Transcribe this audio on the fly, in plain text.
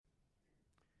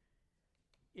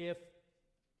If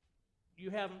you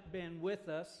haven't been with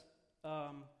us,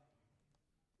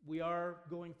 we are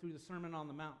going through the Sermon on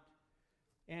the Mount.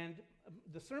 And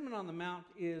the Sermon on the Mount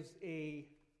is a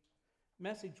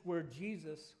message where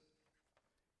Jesus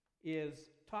is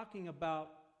talking about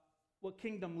what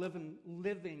kingdom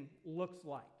living looks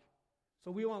like. So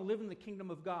we want to live in the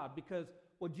kingdom of God, because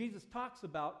what Jesus talks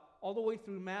about, all the way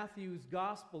through Matthew's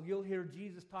gospel, you'll hear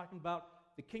Jesus talking about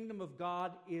the kingdom of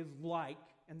God is like,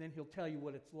 and then he'll tell you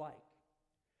what it's like.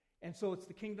 And so it's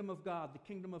the kingdom of God, the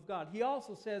kingdom of God. He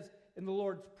also says in the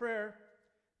Lord's Prayer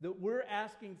that we're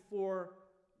asking for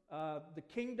the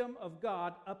kingdom of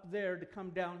God up there to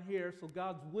come down here so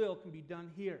God's will can be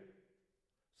done here.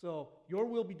 So your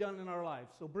will be done in our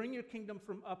lives. So bring your kingdom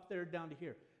from up there down to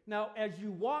here. Now, as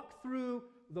you walk through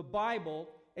the Bible,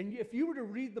 and if you were to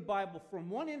read the Bible from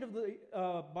one end of the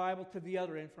Bible to the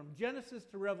other end, from Genesis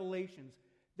to Revelations,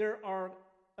 there are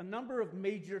a number of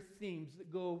major themes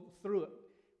that go through it.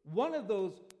 One of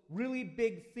those really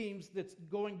big themes that's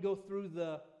going to go through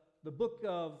the book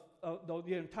of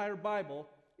the entire Bible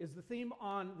is the theme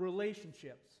on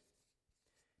relationships.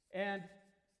 And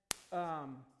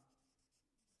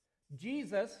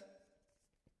Jesus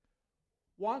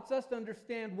wants us to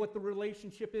understand what the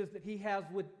relationship is that he has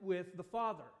with the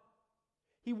Father.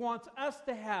 He wants us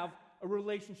to have a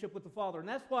relationship with the Father. And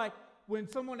that's why when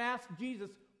someone asked Jesus,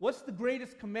 what's the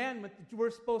greatest commandment that we're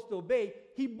supposed to obey,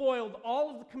 he boiled all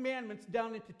of the commandments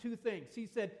down into two things. He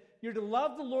said, you're to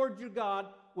love the Lord your God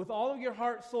with all of your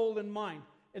heart, soul, and mind.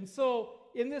 And so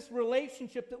in this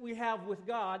relationship that we have with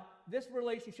God, this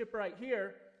relationship right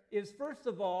here is, first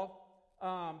of all,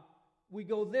 we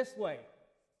go this way,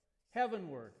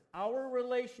 heavenward. Our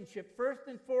relationship, first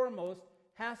and foremost,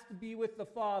 has to be with the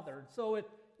Father. So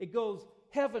it goes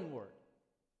heavenward.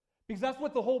 Because that's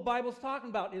what the whole Bible's talking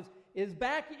about, is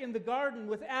back in the garden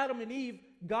with Adam and Eve,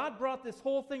 God brought this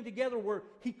whole thing together where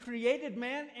he created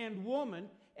man and woman,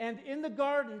 and in the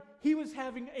garden, he was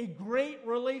having a great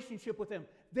relationship with them.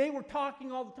 They were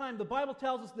talking all the time. The Bible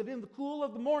tells us that in the cool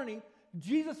of the morning,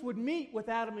 Jesus would meet with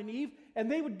Adam and Eve,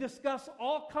 and they would discuss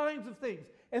all kinds of things.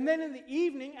 And then in the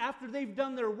evening, after they've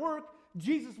done their work,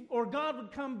 Jesus or God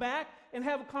would come back and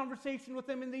have a conversation with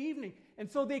them in the evening. And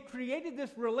so they created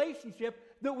this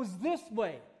relationship that was this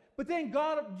way. But then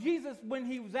Jesus, when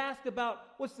he was asked about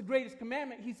what's the greatest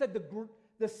commandment, he said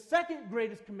the second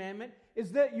greatest commandment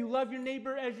is that you love your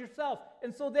neighbor as yourself.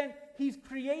 And so then he's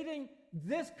creating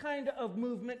this kind of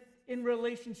movement in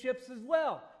relationships as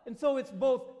well. And so it's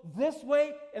both this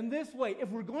way and this way. If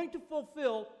we're going to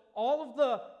fulfill all of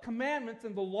the commandments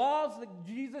and the laws that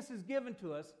Jesus has given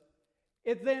to us,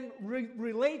 it then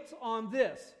relates on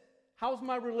this. How's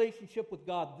my relationship with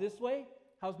God this way?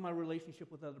 How's my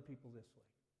relationship with other people this way?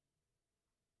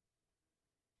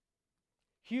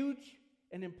 Huge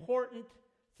and important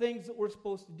things that we're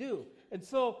supposed to do. And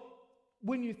so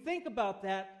when you think about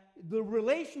that, the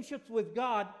relationships with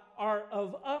God are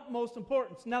of utmost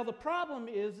importance. Now the problem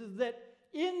is that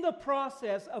in the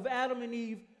process of Adam and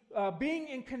Eve being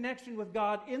in connection with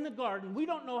God in the garden, we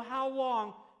don't know how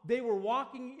long they were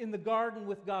walking in the garden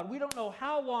with God. We don't know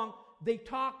how long they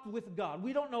talked with God.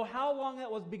 We don't know how long that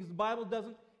was, because the Bible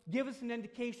doesn't give us an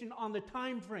indication on the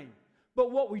time frame.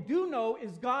 But what we do know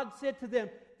is God said to them,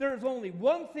 there's only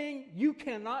one thing you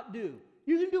cannot do.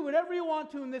 You can do whatever you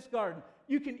want to in this garden.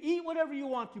 You can eat whatever you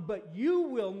want to, but you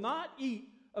will not eat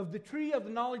of the tree of the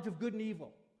knowledge of good and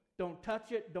evil. Don't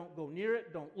touch it. Don't go near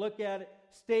it. Don't look at it.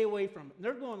 Stay away from it. And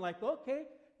they're going like, okay,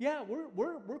 yeah,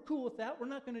 we're cool with that. We're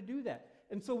not going to do that.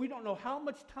 And so we don't know how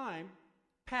much time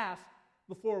passed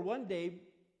before one day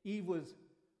Eve was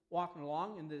walking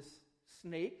along, and this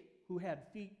snake, who had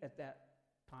feet at that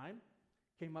time,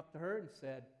 came up to her and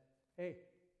said, hey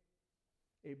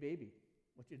baby,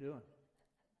 what you doing?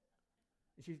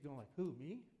 And she's going like, who,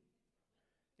 me?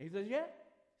 And he says, yeah,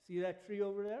 see that tree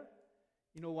over there?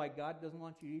 You know why God doesn't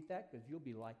want you to eat that? Because you'll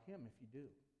be like him if you do.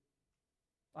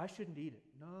 I shouldn't eat it.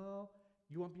 No,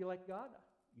 you won't be like God.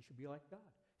 You should be like God.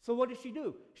 So what does she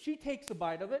do? She takes a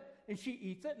bite of it, and she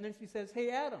eats it, and then she says, hey,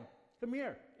 Adam, come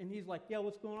here. And he's like, yeah,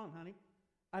 what's going on, honey?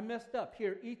 I messed up.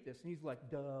 Here, eat this. And he's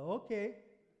like, duh, okay.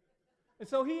 And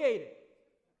so he ate it.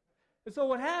 And so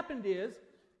what happened is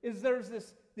there's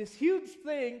this huge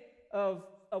thing of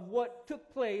what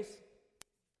took place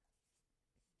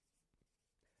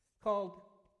called,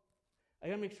 I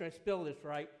got to make sure I spell this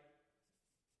right,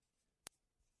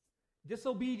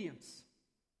 disobedience.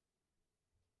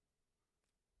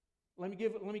 Let me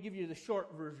give you the short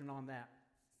version on that.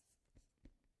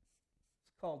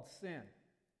 It's called sin.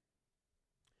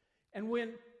 And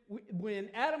when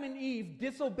Adam and Eve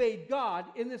disobeyed God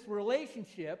in this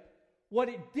relationship, what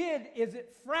it did is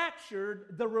it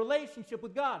fractured the relationship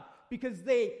with God because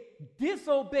they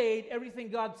disobeyed everything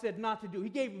God said not to do. He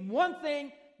gave them one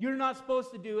thing you're not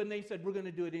supposed to do, and they said, we're going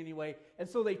to do it anyway. And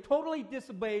so they totally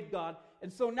disobeyed God.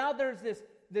 And so now there's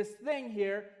this thing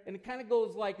here, and it kind of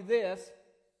goes like this,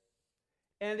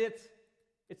 and it's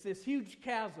this huge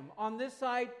chasm. On this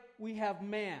side, we have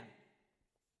man.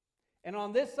 And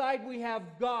on this side, we have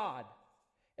God.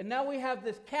 And now we have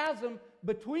this chasm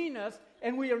between us,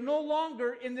 and we are no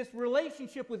longer in this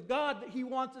relationship with God that He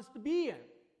wants us to be in.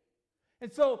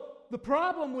 And so the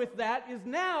problem with that is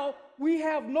now we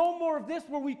have no more of this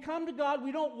where we come to God,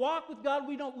 we don't walk with God,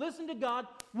 we don't listen to God.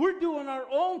 We're doing our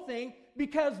own thing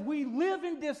because we live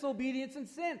in disobedience and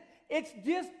sin. It's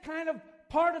just kind of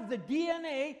part of the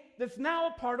DNA that's now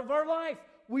a part of our life.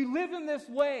 We live in this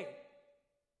way.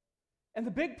 And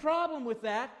the big problem with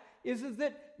that is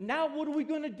that now what are we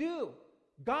going to do?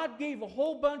 God gave a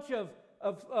whole bunch of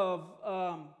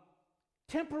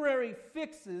temporary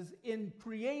fixes in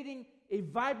creating a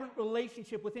vibrant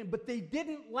relationship with Him, but they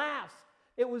didn't last.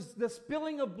 It was the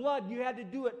spilling of blood. You had to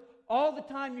do it all the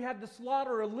time. You had to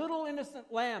slaughter a little innocent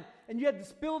lamb, and you had to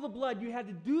spill the blood. You had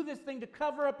to do this thing to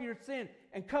cover up your sin,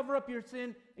 and cover up your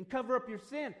sin, and cover up your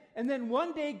sin. And then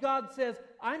one day God says,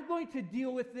 I'm going to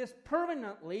deal with this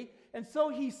permanently. And so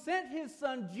He sent His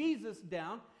Son Jesus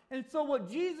down. And so what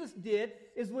Jesus did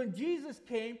is when Jesus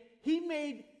came, He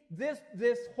made this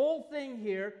whole thing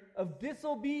here of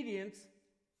disobedience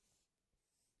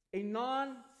a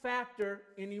non-factor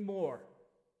anymore.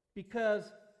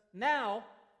 Because now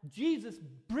Jesus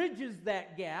bridges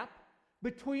that gap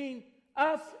between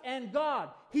us and God.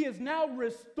 He has now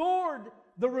restored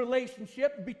the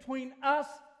relationship between us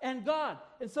and God.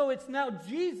 And so it's now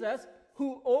Jesus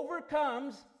who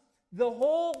overcomes the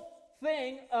whole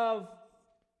thing of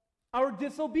our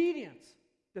disobedience.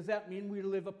 Does that mean we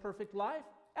live a perfect life?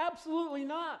 Absolutely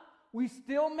not. We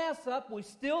still mess up, we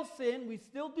still sin, we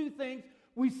still do things,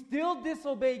 we still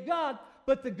disobey God.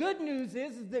 But the good news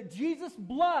is that Jesus'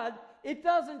 blood, it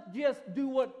doesn't just do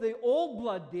what the old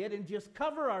blood did and just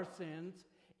cover our sins.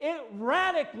 It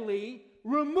radically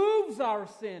removes our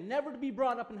sin, never to be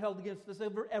brought up and held against us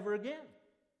ever again.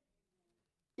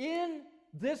 In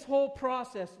this whole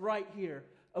process right here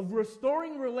of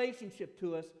restoring relationship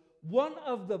to us, one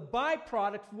of the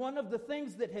byproducts, one of the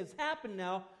things that has happened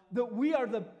now that we are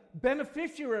the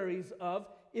beneficiaries of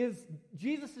is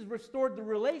Jesus has restored the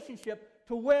relationship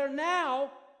to where now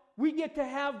we get to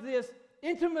have this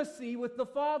intimacy with the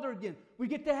Father again. We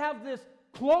get to have this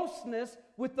closeness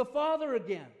with the Father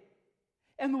again.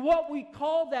 And what we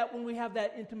call that when we have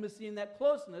that intimacy and that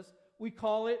closeness, we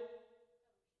call it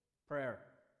prayer.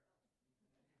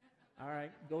 All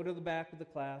right, go to the back of the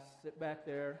class, sit back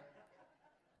there.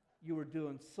 You were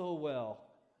doing so well.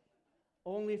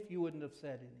 Only if you wouldn't have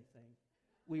said anything.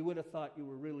 We would have thought you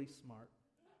were really smart.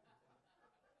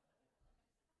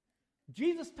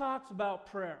 Jesus talks about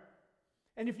prayer.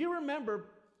 And if you remember,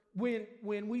 when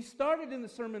we started in the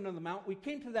Sermon on the Mount, we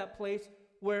came to that place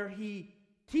where He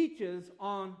teaches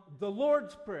on the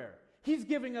Lord's Prayer. He's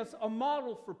giving us a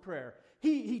model for prayer.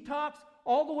 He talks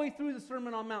all the way through the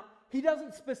Sermon on the Mount. He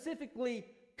doesn't specifically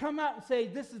come out and say,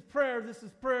 this is prayer, this is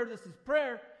prayer, this is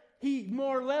prayer. He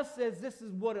more or less says this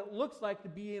is what it looks like to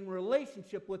be in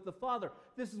relationship with the Father.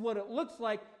 This is what it looks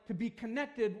like to be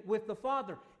connected with the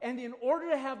Father. And in order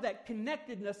to have that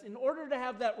connectedness, in order to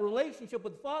have that relationship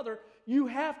with the Father, you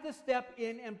have to step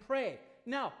in and pray.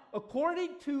 Now,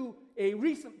 according to a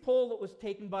recent poll that was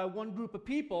taken by one group of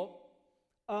people,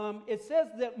 it says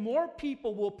that more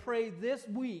people will pray this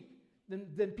week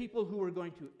than people who are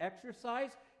going to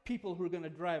exercise, people who are going to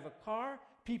drive a car,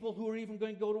 people who are even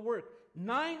going to go to work.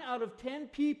 9 out of 10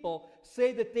 people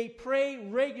say that they pray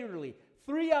regularly.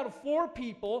 3 out of 4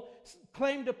 people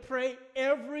claim to pray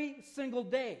every single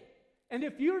day. And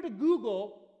if you were to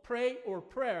Google pray or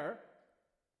prayer,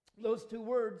 those two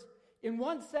words, in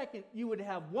 1 second you would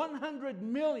have 100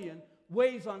 million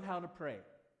ways on how to pray.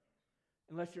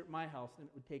 Unless you're at my house, then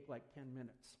it would take like 10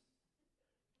 minutes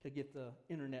to get the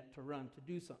internet to run to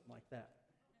do something like that.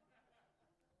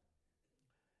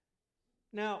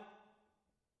 Now,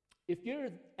 if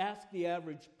you ask the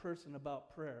average person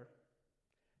about prayer,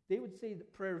 they would say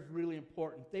that prayer is really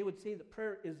important. They would say that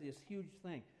prayer is this huge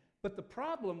thing. But the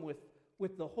problem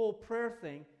with the whole prayer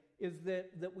thing is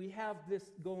that we have this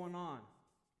going on.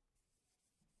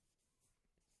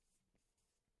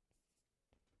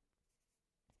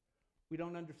 We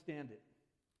don't understand it.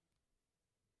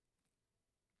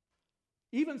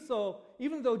 Even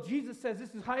though Jesus says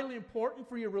this is highly important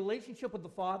for your relationship with the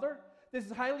Father, this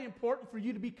is highly important for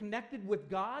you to be connected with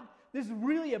God, this is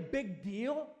really a big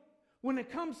deal, When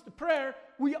it comes to prayer,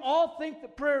 we all think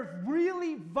that prayer is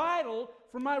really vital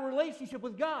for my relationship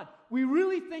with God. We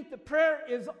really think that prayer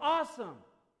is awesome.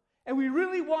 And we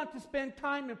really want to spend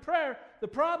time in prayer. The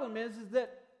problem is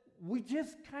that we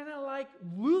just kind of like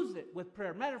lose it with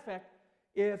prayer. Matter of fact,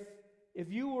 if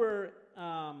you were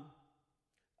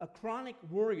a chronic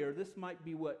worrier, this might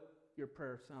be what your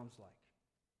prayer sounds like.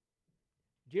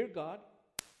 Dear God,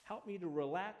 help me to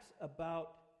relax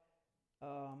about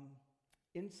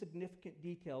insignificant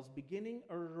details beginning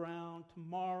around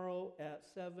tomorrow at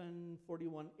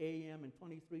 7:41 a.m. and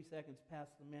 23 seconds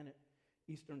past the minute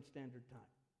Eastern Standard Time.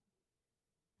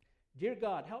 Dear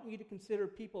God, help me to consider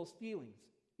people's feelings,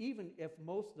 even if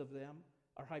most of them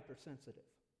are hypersensitive.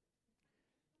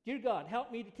 Dear God,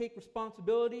 help me to take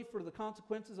responsibility for the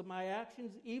consequences of my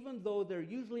actions, even though they're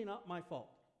usually not my fault.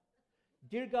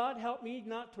 Dear God, help me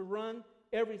not to run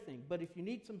everything, but if you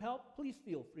need some help, please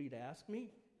feel free to ask me.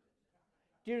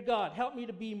 Dear God, help me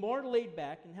to be more laid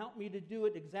back and help me to do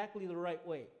it exactly the right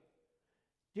way.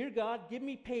 Dear God, give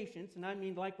me patience, and I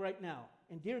mean like right now.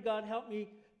 And dear God, help me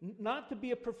not to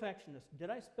be a perfectionist. Did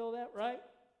I spell that right?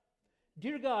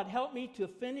 Dear God, help me to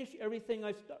finish everything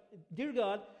I start. Dear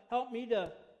God, help me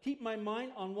to keep my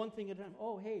mind on one thing at a time.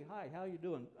 Oh, hey, hi, how you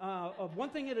doing? One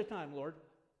thing at a time, Lord.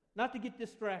 Not to get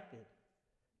distracted.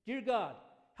 Dear God,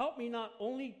 help me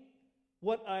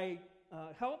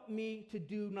help me to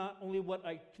do not only what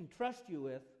I can trust you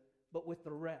with, but with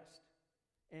the rest.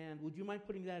 And would you mind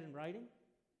putting that in writing?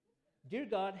 Dear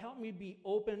God, help me be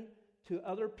open to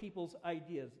other people's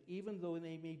ideas, even though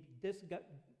they may be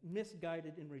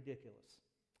misguided and ridiculous.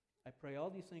 I pray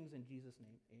all these things in Jesus'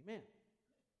 name. Amen.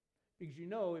 Because you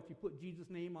know, if you put Jesus'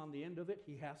 name on the end of it,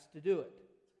 he has to do it.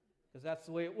 Because that's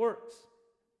the way it works.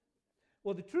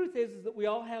 Well, the truth is that we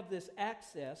all have this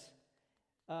access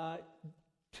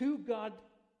to God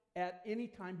at any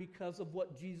time because of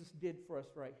what Jesus did for us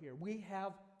right here. We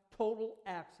have total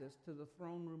access to the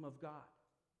throne room of God.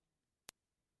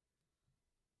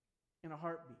 In a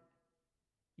heartbeat.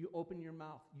 You open your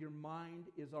mouth. Your mind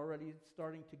is already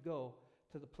starting to go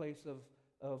to the place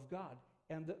of God.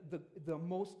 And the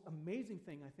most amazing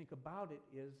thing I think about it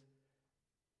is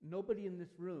nobody in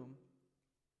this room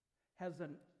has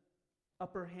an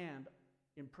upper hand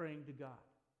in praying to God.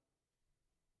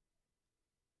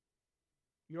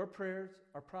 Your prayers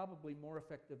are probably more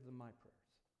effective than my prayers.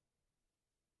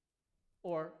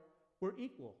 Or we're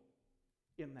equal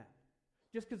in that.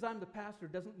 Just because I'm the pastor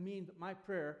doesn't mean that my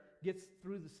prayer gets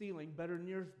through the ceiling better than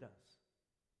yours does.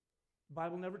 The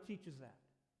Bible never teaches that.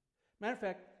 Matter of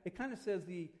fact, it kind of says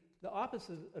the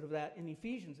opposite of that in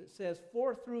Ephesians. It says,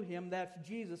 for through him, that's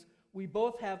Jesus, we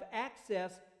both have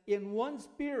access in one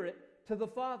spirit to the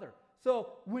Father. So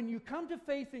when you come to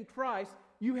faith in Christ,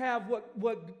 you have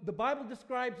what the Bible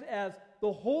describes as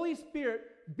the Holy Spirit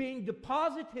being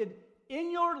deposited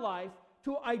in your life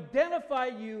to identify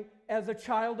you as a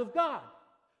child of God.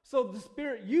 So the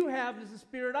spirit you have is the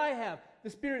spirit I have.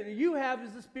 The spirit that you have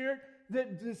is the spirit that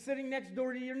is sitting next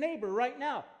door to your neighbor right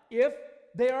now. If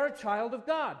they are a child of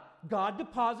God, God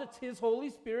deposits his Holy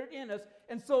Spirit in us.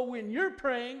 And so when you're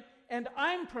praying and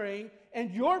I'm praying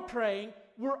and you're praying,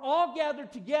 we're all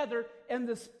gathered together and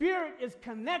the Spirit is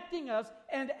connecting us.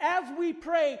 And as we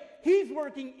pray, he's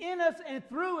working in us and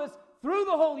through us, through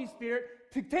the Holy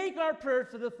Spirit, to take our prayers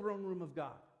to the throne room of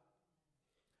God.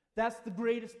 That's the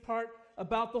greatest part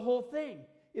about the whole thing,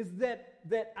 is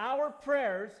that our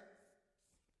prayers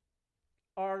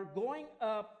are going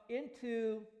up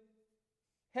into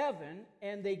heaven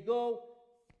and they go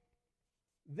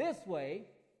this way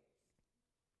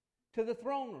to the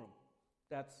throne room.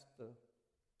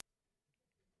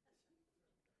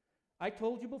 I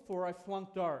told you before I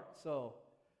flunked art, so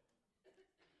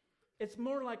it's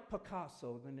more like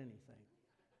Picasso than anything.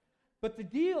 But the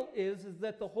deal is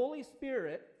that the Holy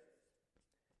Spirit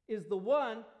is the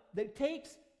one that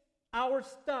takes our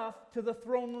stuff to the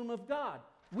throne room of God.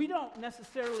 We don't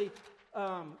necessarily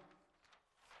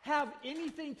have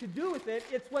anything to do with it.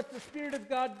 It's what the Spirit of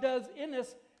God does in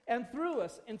us and through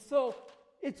us. And so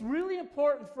it's really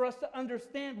important for us to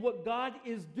understand what God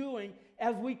is doing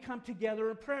as we come together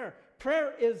in prayer.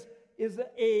 Prayer is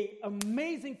an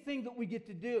amazing thing that we get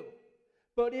to do.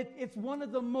 But it's one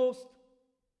of the most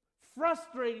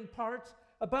frustrating parts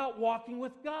about walking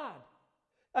with God.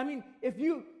 I mean, if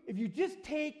you just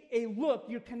take a look,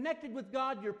 you're connected with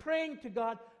God, you're praying to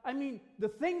God. I mean, the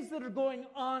things that are going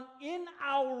on in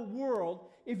our world,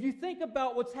 if you think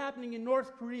about what's happening in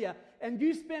North Korea, and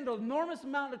you spend an enormous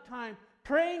amount of time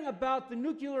praying about the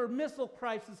nuclear missile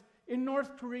crisis in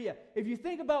North Korea, if you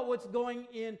think about what's going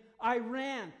in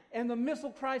Iran and the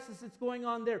missile crisis that's going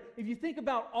on there, if you think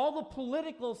about all the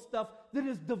political stuff that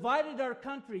has divided our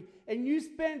country, and you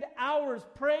spend hours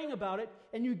praying about it,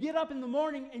 and you get up in the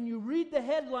morning and you read the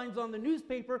headlines on the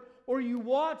newspaper, or you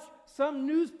watch some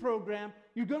news program,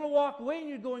 you're going to walk away and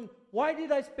you're going, why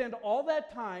did I spend all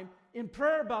that time in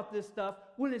prayer about this stuff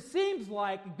when it seems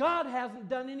like God hasn't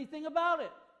done anything about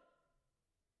it?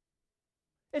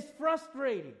 It's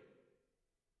frustrating.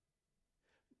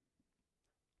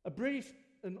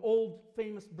 An old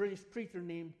famous British preacher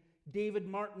named David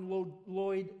Martin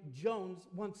Lloyd Jones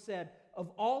once said, of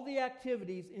all the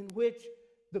activities in which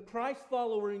the Christ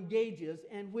follower engages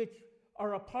and which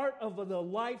are a part of the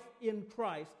life in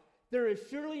Christ, there is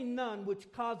surely none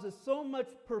which causes so much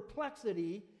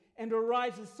perplexity and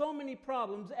arises so many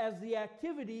problems as the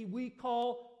activity we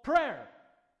call prayer.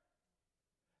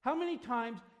 How many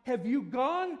times have you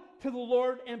gone to the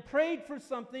Lord and prayed for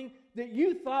something that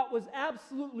you thought was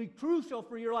absolutely crucial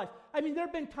for your life? I mean, there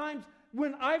have been times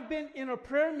when I've been in a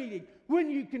prayer meeting when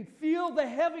you can feel the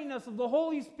heaviness of the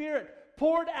Holy Spirit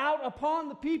poured out upon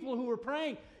the people who are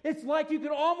praying. It's like you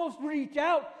can almost reach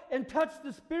out and touch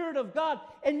the Spirit of God,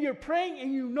 and you're praying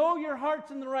and you know your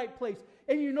heart's in the right place,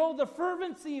 and you know the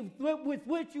fervency with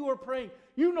which you are praying.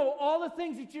 You know all the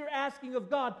things that you're asking of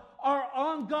God are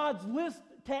on God's list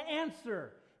to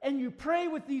answer. And you pray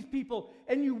with these people,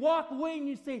 and you walk away and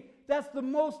you say, that's the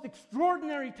most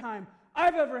extraordinary time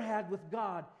I've ever had with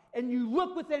God. And you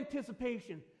look with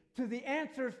anticipation to the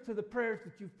answers to the prayers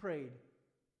that you've prayed.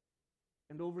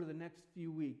 And over the next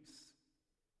few weeks,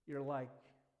 you're like,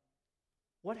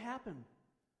 what happened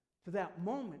to that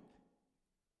moment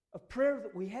of prayer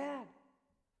that we had?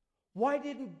 Why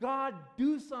didn't God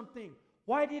do something?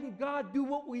 Why didn't God do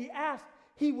what we asked?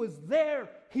 He was there.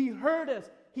 He heard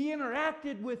us. He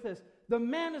interacted with us. The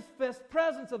manifest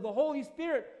presence of the Holy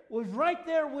Spirit was right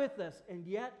there with us. And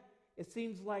yet, it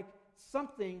seems like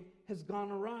something has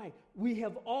gone awry. We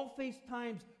have all faced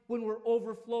times when we're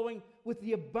overflowing with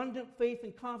the abundant faith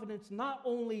and confidence, not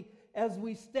only as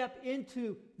we step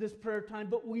into this prayer time,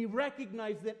 but we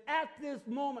recognize that at this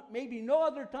moment, maybe no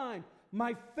other time,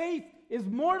 my faith is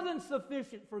more than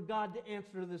sufficient for God to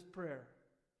answer this prayer.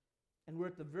 And we're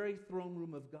at the very throne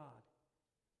room of God.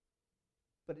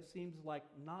 But it seems like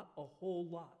not a whole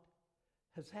lot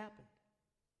has happened.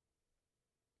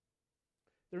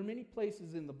 There are many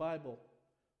places in the Bible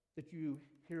that you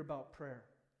hear about prayer.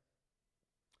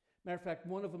 Matter of fact,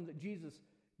 one of them that Jesus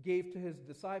gave to his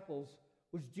disciples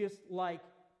was just like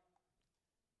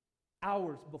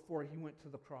hours before he went to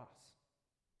the cross.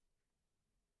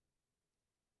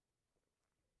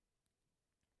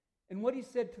 And what he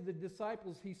said to the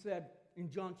disciples, he said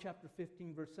in John chapter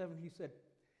 15, verse 7, he said,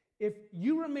 if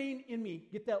you remain in me,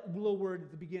 get that little word at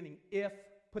the beginning, if,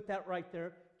 put that right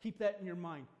there, keep that in your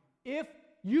mind. If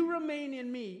you remain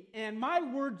in me and my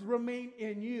words remain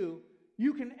in you,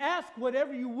 you can ask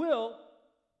whatever you will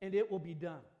and it will be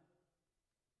done.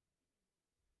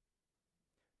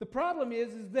 The problem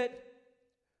is that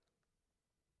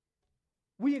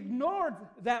we ignored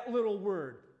that little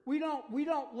word. We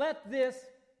don't let this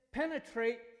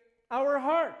penetrate our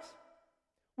hearts.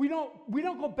 We don't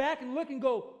go back and look and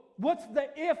go, what's the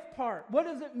if part? What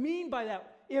does it mean by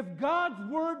that? If God's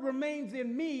word remains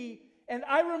in me and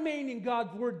I remain in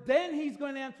God's word, then he's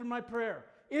going to answer my prayer.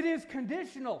 It is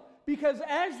conditional, because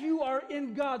as you are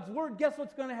in God's word, guess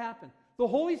what's going to happen? The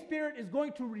Holy Spirit is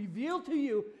going to reveal to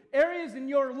you areas in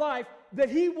your life that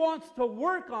he wants to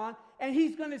work on, and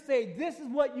he's going to say, this is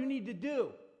what you need to do.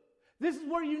 This is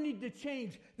where you need to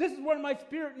change. This is where my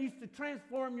Spirit needs to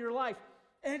transform your life.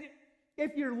 And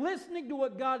if you're listening to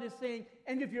what God is saying,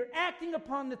 and if you're acting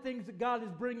upon the things that God is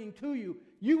bringing to you,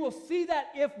 you will see that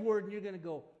if word, and you're going to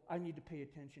go, I need to pay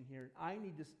attention here. I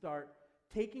need to start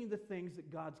taking the things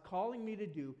that God's calling me to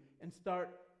do and start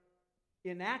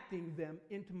enacting them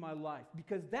into my life,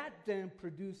 because that then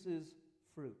produces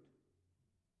fruit.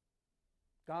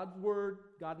 God's word,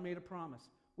 God made a promise.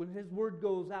 When his word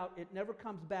goes out, it never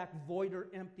comes back void or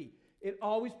empty. It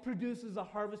always produces a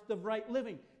harvest of right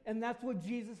living. And that's what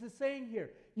Jesus is saying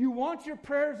here. You want your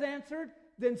prayers answered?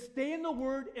 Then stay in the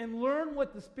word and learn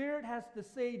what the Spirit has to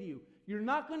say to you. You're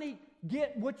not going to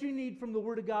get what you need from the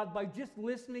Word of God by just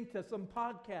listening to some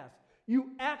podcast.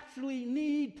 You actually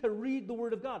need to read the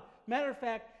Word of God. Matter of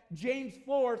fact, James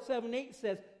 4:7-8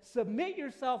 says, submit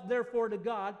yourself therefore to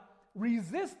God,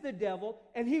 resist the devil,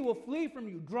 and he will flee from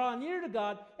you. Draw near to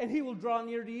God, and he will draw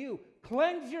near to you.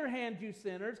 Cleanse your hands, you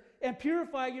sinners, and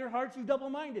purify your hearts, you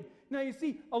double-minded. Now you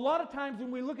see, a lot of times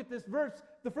when we look at this verse,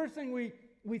 the first thing we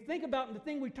we think about and the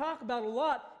thing we talk about a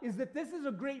lot is that this is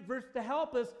a great verse to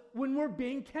help us when we're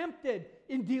being tempted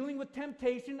in dealing with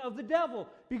temptation of the devil,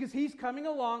 because he's coming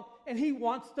along and he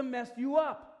wants to mess you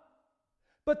up.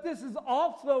 But this is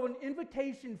also an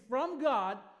invitation from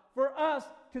God for us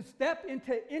to step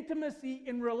into intimacy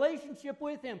in relationship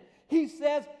with him. He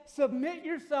says, submit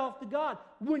yourself to God.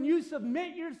 When you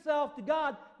submit yourself to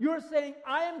God, you're saying,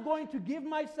 I am going to give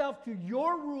myself to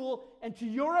your rule and to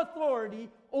your authority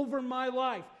over my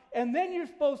life. And then you're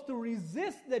supposed to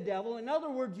resist the devil. In other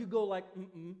words, you go like,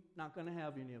 not going to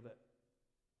have any of it.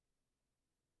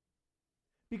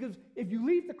 Because if you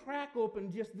leave the crack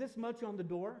open just this much on the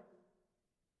door,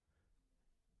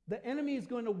 the enemy is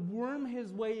going to worm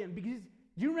his way in. Because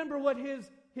do you remember what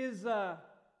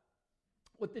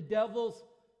what the devil's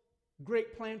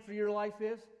great plan for your life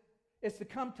is? It's to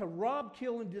come to rob,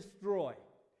 kill, and destroy.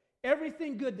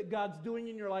 Everything good that God's doing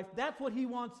in your life, that's what he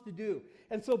wants to do.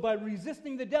 And so by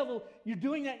resisting the devil, you're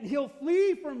doing that and he'll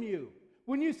flee from you.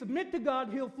 When you submit to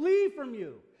God, he'll flee from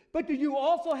you. But do you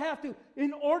also have to,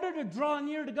 in order to draw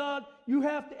near to God, you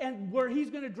have to, and where he's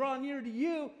going to draw near to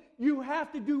you, you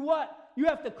have to do what? You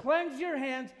have to cleanse your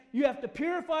hands, you have to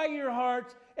purify your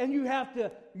hearts, and you have to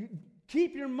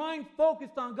keep your mind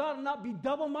focused on God and not be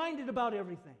double-minded about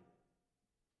everything.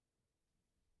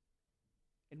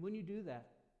 And when you do that,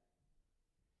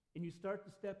 and you start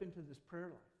to step into this prayer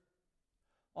life,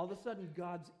 all of a sudden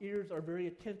God's ears are very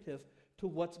attentive to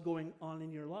what's going on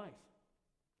in your life.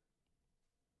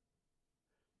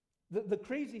 The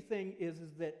crazy thing is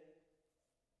that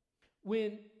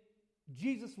when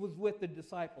Jesus was with the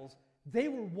disciples, they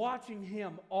were watching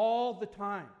him all the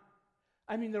time.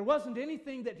 I mean, there wasn't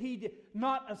anything that he did.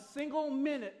 Not a single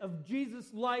minute of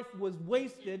Jesus' life was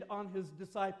wasted on his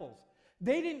disciples.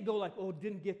 They didn't go like, oh,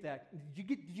 didn't get that.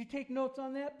 Did you take notes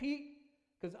on that, Pete?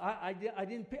 Because I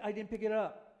didn't pick it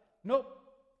up. Nope.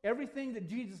 Everything that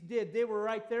Jesus did, they were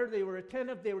right there. They were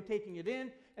attentive. They were taking it in.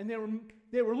 And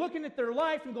they were looking at their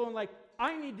life and going like,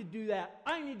 I need to do that.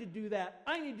 I need to do that.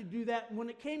 I need to do that. And when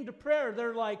it came to prayer,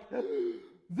 they're like,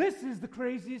 this is the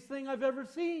craziest thing I've ever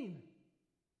seen.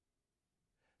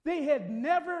 They had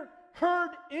never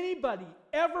heard anybody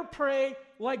ever pray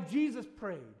like Jesus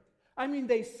prayed. I mean,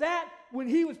 they sat when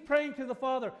he was praying to the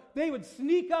Father. They would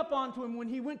sneak up onto him when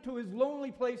he went to his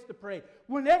lonely place to pray.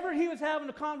 Whenever he was having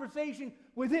a conversation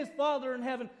with his Father in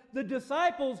heaven, the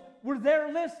disciples were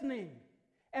there listening.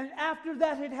 And after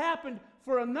that had happened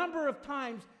for a number of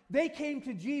times, they came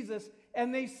to Jesus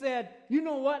and they said, you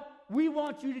know what? We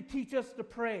want you to teach us to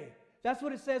pray. That's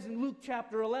what it says in Luke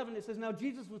chapter 11. It says, now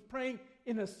Jesus was praying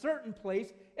in a certain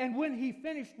place, and when he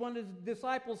finished, one of his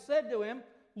disciples said to him,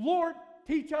 Lord,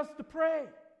 teach us to pray.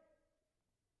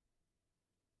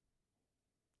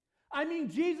 I mean,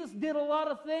 Jesus did a lot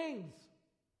of things.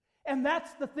 And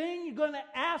that's the thing you're going to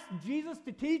ask Jesus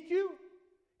to teach you,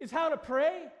 is how to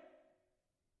pray?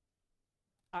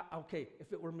 Okay,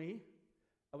 if it were me,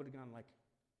 I would have gone like,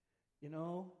 you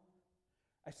know,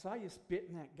 I saw you spit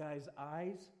in that guy's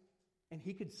eyes, and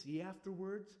he could see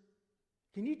afterwards.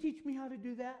 Can you teach me how to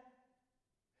do that?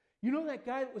 You know that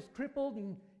guy that was crippled,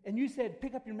 and you said,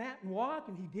 pick up your mat and walk,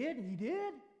 and he did, and he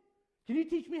did? Can you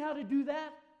teach me how to do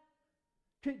that?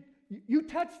 You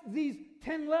touched these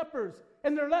 10 lepers,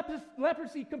 and their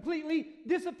leprosy completely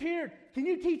disappeared. Can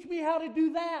you teach me how to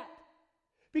do that?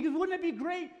 Because wouldn't it be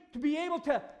great to be able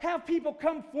to have people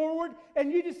come forward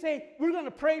and you just say, we're going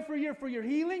to pray for your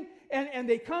healing, and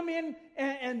they come in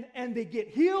and they get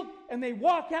healed and they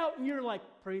walk out and you're like,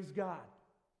 praise God.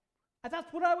 And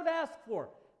that's what I would ask for.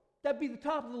 That'd be the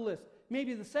top of the list.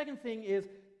 Maybe the second thing is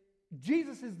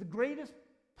Jesus is the greatest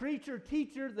preacher,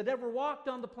 teacher that ever walked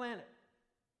on the planet.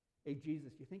 Hey,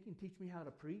 Jesus, you think you can teach me how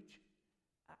to preach?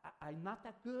 I'm not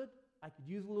that good. I could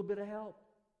use a little bit of help.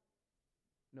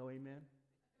 No, amen.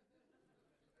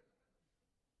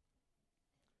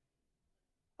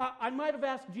 I might have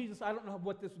asked Jesus, I don't know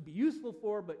what this would be useful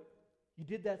for, but you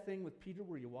did that thing with Peter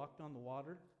where you walked on the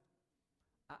water.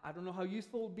 I don't know how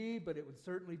useful it would be, but it would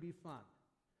certainly be fun.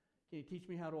 Can you teach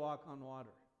me how to walk on water?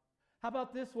 How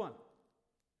about this one?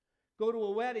 Go to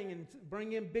a wedding and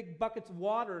bring in big buckets of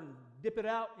water and dip it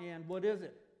out, and what is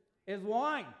it? It's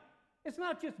wine. It's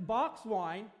not just box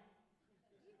wine.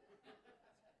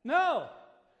 No.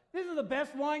 This is the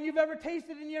best wine you've ever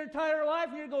tasted in your entire life,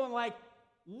 and you're going like,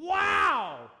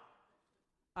 wow!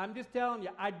 I'm just telling you,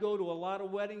 I'd go to a lot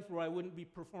of weddings where I wouldn't be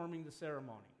performing the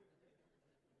ceremony.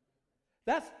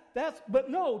 But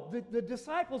no, the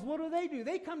disciples, what do?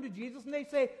 They come to Jesus and they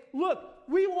say, look,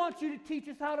 we want you to teach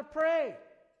us how to pray.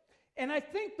 And I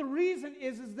think the reason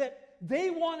is that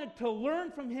they wanted to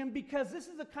learn from him because this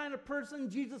is the kind of person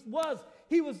Jesus was.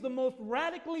 He was the most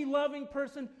radically loving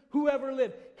person who ever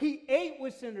lived. He ate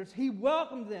with sinners. He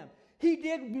welcomed them. He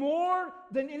did more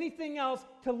than anything else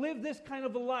to live this kind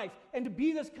of a life and to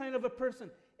be this kind of a person.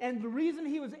 And the reason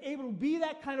he was able to be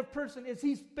that kind of person is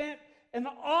he spent an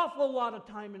awful lot of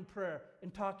time in prayer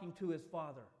and talking to his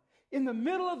Father. In the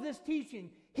middle of this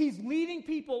teaching, he's leading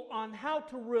people on how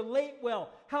to relate well,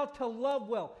 how to love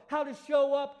well, how to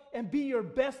show up and be your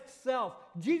best self.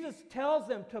 Jesus tells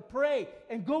them to pray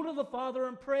and go to the Father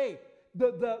and pray.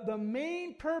 The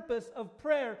main purpose of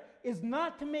prayer is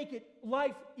not to make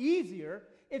life easier.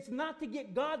 It's not to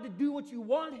get God to do what you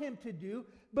want him to do,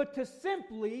 but to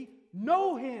simply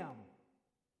know him.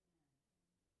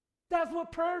 That's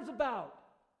what prayer's about.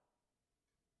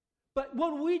 But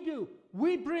what do?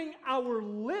 We bring our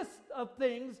list of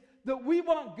things that we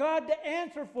want God to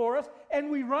answer for us, and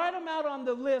we write them out on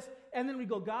the list, and then we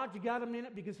go, God, you got a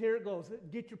minute? Because here it goes.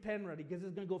 Get your pen ready, because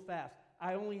it's going to go fast.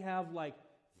 I only have like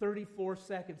 34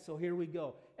 seconds, so here we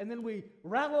go. And then we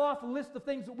rattle off a list of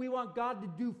things that we want God to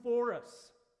do for us.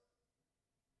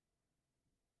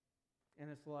 And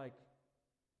it's like,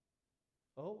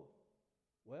 oh,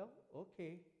 well,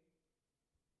 okay.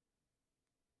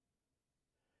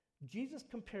 Jesus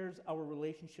compares our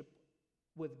relationship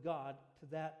with God to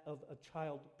that of a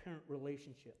child-parent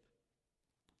relationship.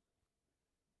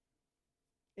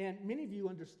 And many of you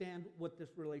understand what this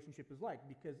relationship is like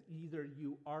because either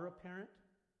you are a parent,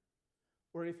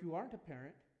 or if you aren't a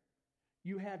parent,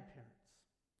 you had parents.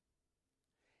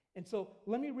 And so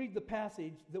let me read the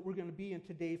passage that we're going to be in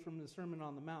today from the Sermon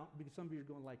on the Mount, because some of you are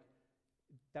going like,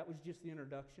 that was just the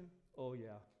introduction? Oh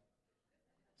yeah.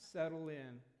 Settle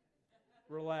in.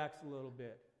 Relax a little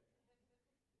bit.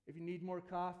 If you need more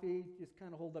coffee, just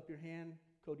kind of hold up your hand.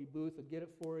 Cody Booth will get it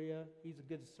for you. He's a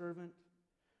good servant.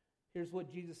 Here's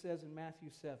what Jesus says in Matthew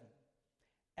 7.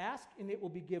 Ask and it will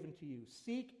be given to you.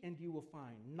 Seek and you will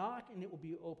find. Knock and it will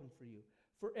be open for you.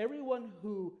 For everyone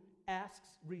who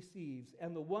asks receives,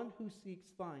 and the one who seeks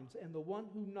finds, and the one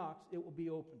who knocks it will be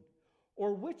opened.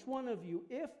 Or which one of you,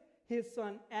 if his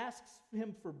son asks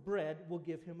him for bread, will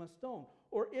give him a stone?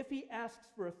 Or if he asks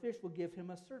for a fish, will give him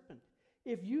a serpent?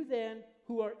 If you then,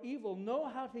 who are evil, know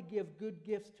how to give good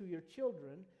gifts to your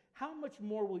children, how much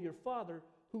more will your Father,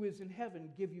 who is in heaven,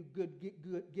 give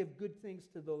good things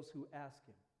to those who ask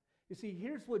him? You see,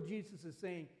 here's what Jesus is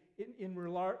saying in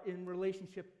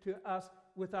relationship to us,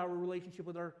 with our relationship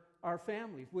with our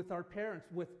families, with our parents,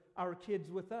 with our kids,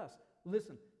 with us.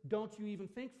 Listen, don't you even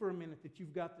think for a minute that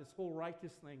you've got this whole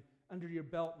righteous thing under your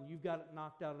belt and you've got it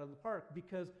knocked out of the park,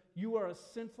 because you are a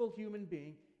sinful human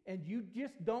being and you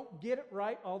just don't get it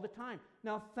right all the time.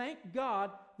 Now, thank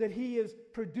God that he is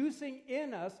producing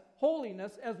in us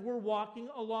holiness as we're walking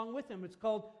along with him. It's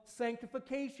called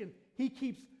sanctification. He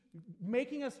keeps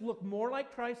making us look more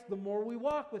like Christ the more we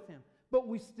walk with him. But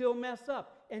we still mess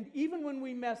up. And even when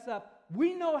we mess up,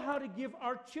 we know how to give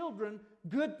our children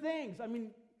good things. I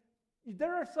mean,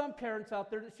 there are some parents out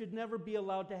there that should never be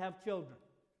allowed to have children.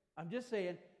 I'm just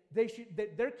saying,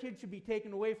 their kids should be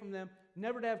taken away from them,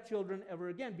 never to have children ever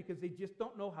again, because they just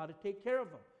don't know how to take care of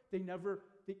them.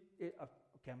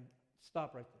 Okay,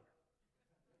 stop right there.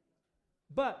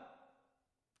 But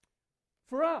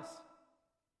for us,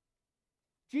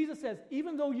 Jesus says,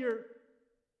 even though you're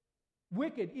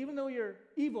wicked, even though you're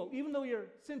evil, even though you're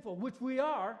sinful, which we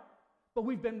are, but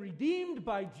we've been redeemed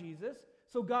by Jesus,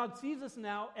 so God sees us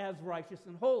now as righteous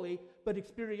and holy, but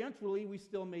experientially we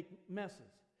still make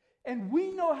messes. And we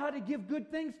know how to give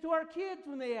good things to our kids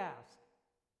when they ask.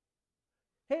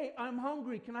 Hey, I'm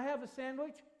hungry. Can I have a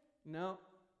sandwich? No.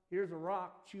 Here's a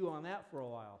rock. Chew on that for a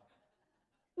while.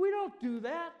 We don't do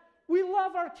that. We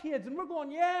love our kids, and we're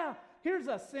going, yeah, here's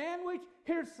a sandwich.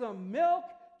 Here's some milk.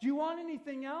 Do you want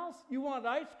anything else? You want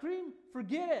ice cream?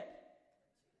 Forget it.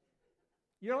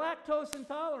 You're lactose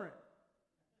intolerant.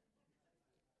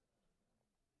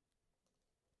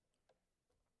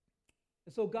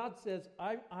 And so God says,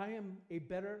 I am a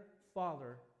better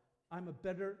father. I'm a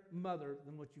better mother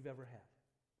than what you've ever had.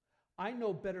 I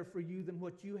know better for you than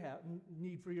what you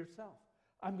need for yourself.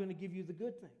 I'm going to give you the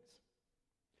good things.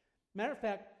 Matter of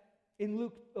fact, in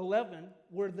Luke 11,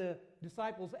 where the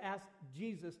disciples asked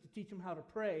Jesus to teach them how to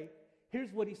pray,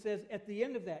 here's what he says at the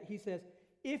end of that. He says,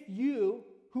 if you,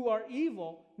 who are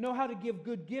evil, know how to give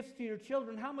good gifts to your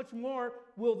children, how much more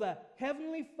will the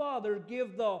Heavenly Father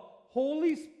give the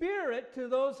Holy Spirit to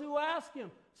those who ask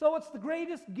him? So what's the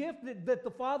greatest gift that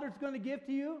the Father's going to give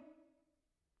to you?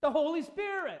 The Holy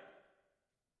Spirit.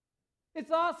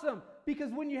 It's awesome,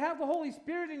 because when you have the Holy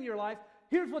Spirit in your life,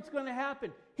 here's what's going to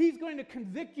happen. He's going to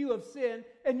convict you of sin,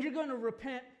 and you're going to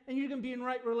repent, and you're going to be in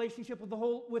right relationship with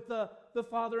the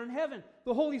Father in heaven.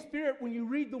 The Holy Spirit, when you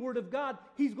read the Word of God,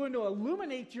 He's going to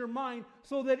illuminate your mind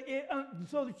so that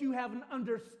you have an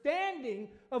understanding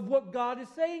of what God is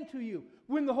saying to you.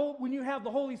 When you have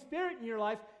the Holy Spirit in your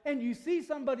life and you see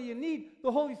somebody in need,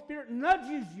 the Holy Spirit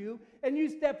nudges you and you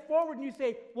step forward and you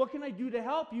say, what can I do to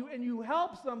help you? And you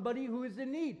help somebody who is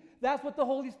in need. That's what the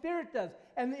Holy Spirit does.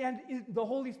 And the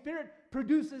Holy Spirit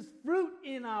produces fruit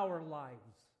in our lives.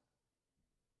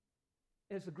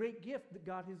 It's a great gift that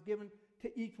God has given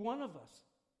to each one of us.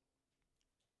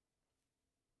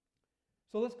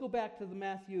 So let's go back to the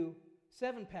Matthew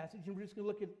 7 passage, and we're just going to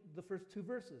look at the first two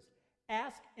verses.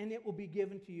 Ask, and it will be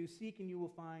given to you. Seek, and you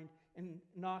will find. And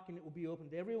knock, and it will be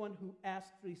opened. Everyone who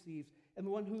asks receives, and the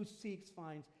one who seeks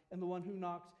finds, and the one who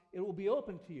knocks, it will be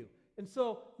open to you. And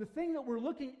so the thing that we're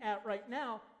looking at right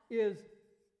now is,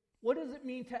 what does it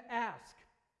mean to ask?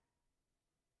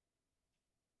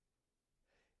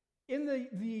 In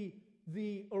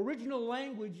the original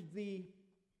language, the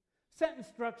sentence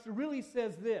structure really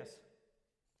says this.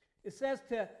 It says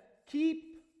to keep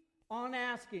on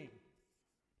asking.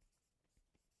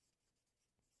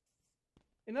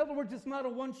 In other words, it's not a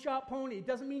one-shot pony. It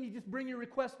doesn't mean you just bring your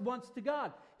request once to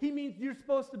God. He means you're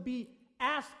supposed to be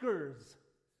askers.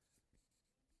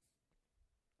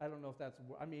 I don't know if that's a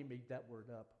word. I may make that word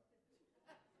up.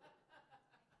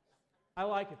 I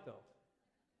like it, though.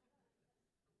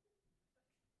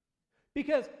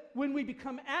 Because when we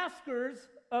become askers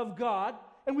of God,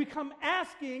 and we come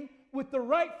asking with the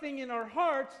right thing in our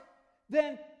hearts,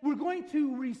 then we're going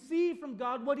to receive from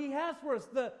God what He has for us.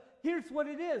 Here's what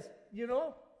it is,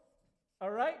 All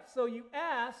right? So you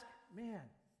ask, man,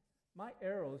 my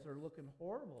arrows are looking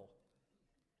horrible.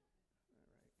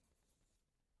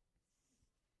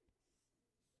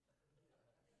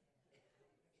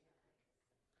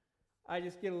 All right. I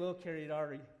just get a little carried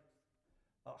R-E.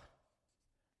 Oh.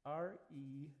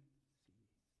 R-E-C.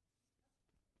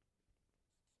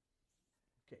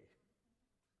 Okay.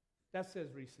 That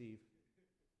says receive.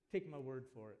 Take my word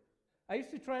for it. I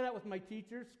used to try that with my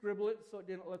teachers, scribble it so it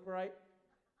didn't look right.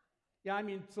 Yeah,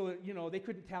 so, they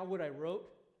couldn't tell what I wrote.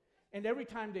 And every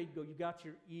time they'd go, you got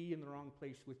your E in the wrong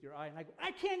place with your I. And I go,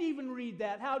 I can't even read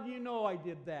that. How do you know I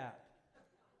did that?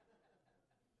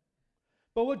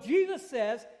 But what Jesus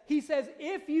says, He says,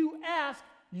 if you ask,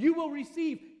 you will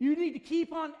receive. You need to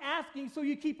keep on asking so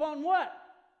you keep on what?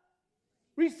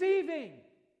 Receiving.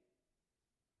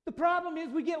 The problem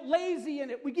is we get lazy in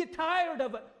it. We get tired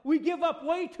of it. We give up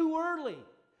way too early.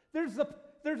 There's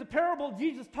a parable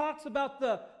Jesus talks about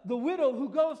the widow who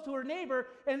goes to her neighbor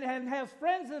and has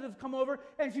friends that have come over,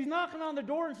 and she's knocking on the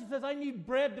door and she says, I need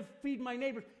bread to feed my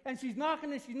neighbors. And she's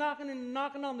knocking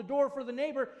on the door for the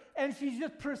neighbor, and she's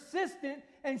just persistent,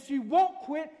 and she won't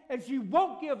quit, and she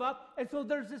won't give up. And so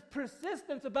there's this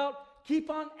persistence about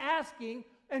keep on asking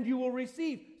and you will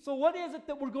receive. So what is it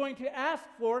that we're going to ask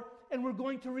for and we're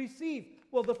going to receive?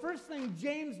 Well, the first thing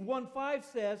James 1:5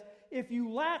 says, if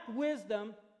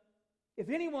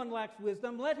anyone lacks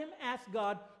wisdom, let him ask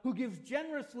God, who gives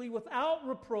generously without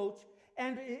reproach,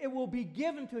 and it will be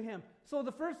given to him. So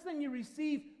the first thing you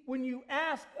receive when you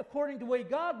ask according to the way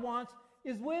God wants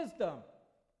is wisdom.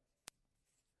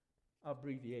 I'll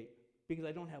abbreviate because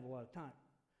I don't have a lot of time.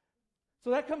 So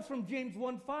that comes from James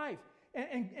 1:5.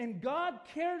 And God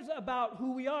cares about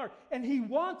who we are, and He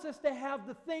wants us to have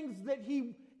the things that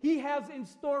He has in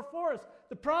store for us.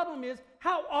 The problem is,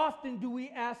 how often do we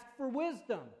ask for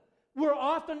wisdom? We're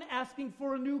often asking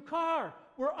for a new car.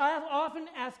 We're often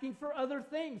asking for other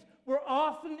things. We're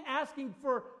often asking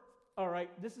for, all right,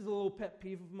 this is a little pet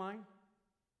peeve of mine.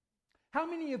 How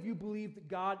many of you believe that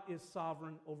God is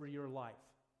sovereign over your life?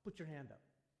 Put your hand up.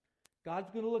 God's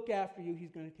going to look after you.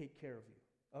 He's going to take care of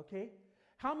you. Okay?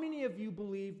 How many of you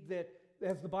believe that,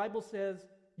 as the Bible says,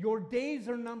 your days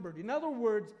are numbered? In other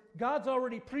words, God's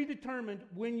already predetermined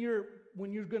when you're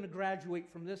going to graduate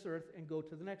from this earth and go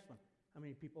to the next one. How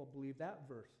many people believe that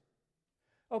verse?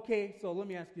 Okay, so let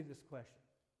me ask you this question.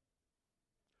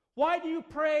 Why do you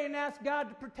pray and ask God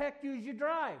to protect you as you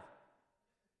drive?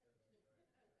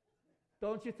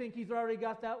 Don't you think He's already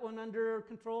got that one under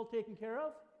control, taken care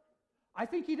of? I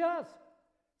think He does.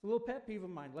 It's a little pet peeve of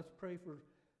mine. Let's pray for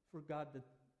God to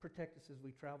protect us as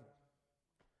we travel.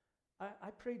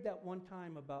 I prayed that one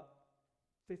time about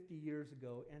 50 years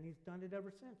ago, and He's done it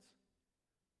ever since.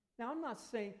 Now,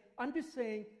 I'm just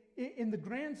saying, in the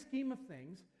grand scheme of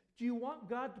things, do you want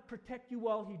God to protect you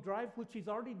while He drives, which He's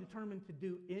already determined to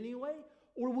do anyway?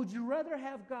 Or would you rather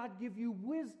have God give you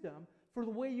wisdom for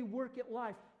the way you work at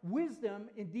life? Wisdom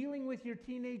in dealing with your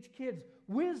teenage kids.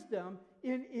 Wisdom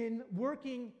in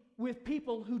working with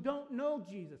people who don't know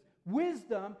Jesus.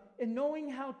 Wisdom in knowing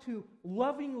how to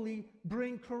lovingly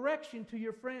bring correction to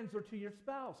your friends or to your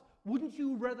spouse. Wouldn't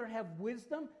you rather have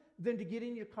wisdom than to get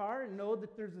in your car and know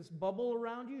that there's this bubble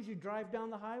around you as you drive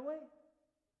down the highway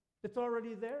that's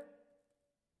already there?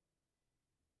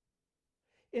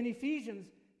 In Ephesians,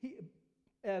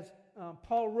 as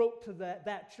Paul wrote to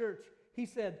that church, he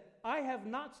said, I have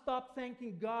not stopped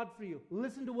thanking God for you.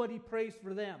 Listen to what he prays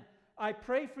for them. I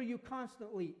pray for you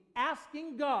constantly,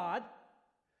 asking God,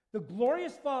 the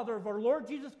glorious Father of our Lord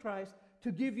Jesus Christ,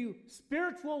 to give you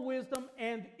spiritual wisdom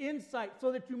and insight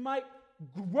so that you might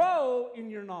grow in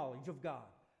your knowledge of God.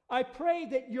 I pray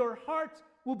that your hearts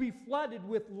will be flooded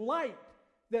with light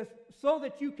so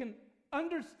that you can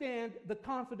understand the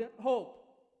confident hope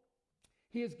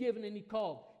He has given and He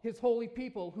called His holy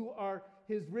people who are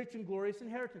His rich and glorious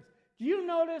inheritance. Do you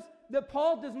notice that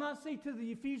Paul does not say to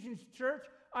the Ephesians church,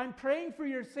 I'm praying for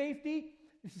your safety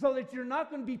so that you're not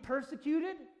going to be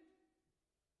persecuted?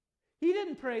 He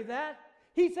didn't pray that.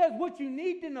 He says what you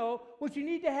need to know, what you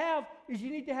need to have, is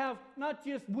you need to have not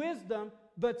just wisdom,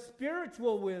 but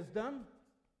spiritual wisdom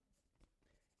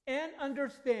and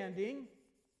understanding.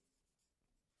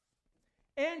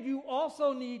 And you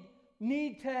also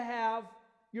need to have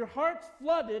your hearts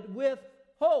flooded with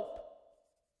hope.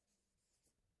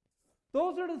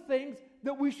 Those are the things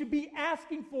that we should be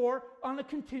asking for on a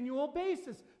continual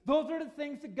basis. Those are the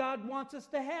things that God wants us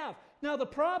to have. Now, the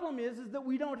problem is that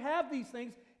we don't have these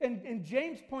things, and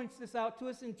James points this out to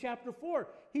us in chapter 4.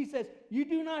 He says, you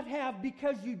do not have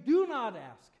because you do not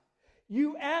ask.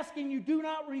 You ask and you do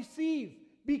not receive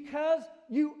because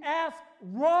you ask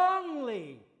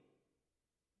wrongly.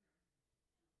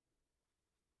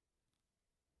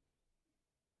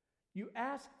 You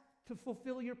ask to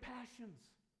fulfill your passions.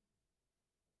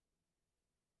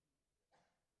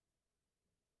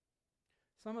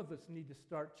 Some of us need to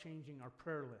start changing our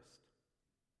prayer list.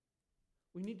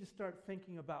 We need to start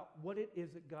thinking about what it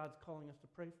is that God's calling us to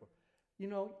pray for. You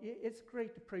know, it's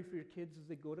great to pray for your kids as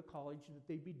they go to college, and that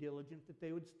they be diligent, that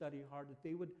they would study hard, that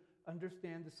they would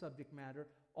understand the subject matter,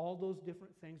 all those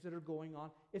different things that are going on.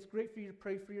 It's great for you to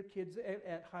pray for your kids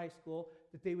at high school,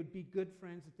 that they would be good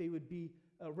friends, that they would be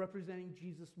representing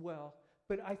Jesus well.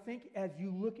 But I think as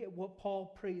you look at what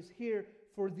Paul prays here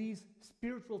for these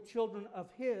spiritual children of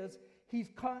his, he's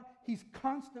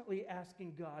constantly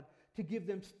asking God to give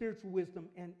them spiritual wisdom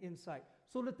and insight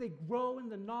so that they grow in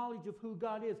the knowledge of who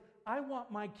God is. I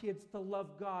want my kids to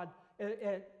love God,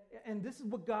 and this is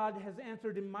what God has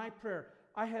answered in my prayer.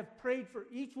 I have prayed for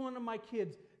each one of my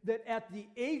kids that at the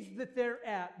age that they're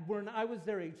at, when I was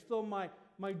their age, so my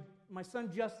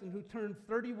son Justin, who turned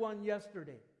 31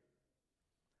 yesterday,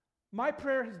 my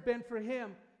prayer has been for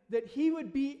him that he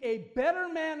would be a better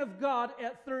man of God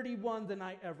at 31 than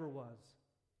I ever was.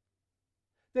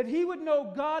 That he would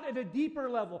know God at a deeper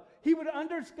level. He would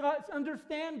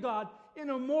understand God in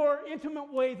a more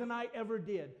intimate way than I ever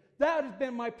did. That has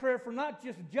been my prayer for not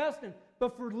just Justin,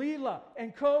 but for Leela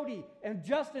and Cody and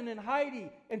Justin and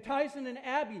Heidi and Tyson and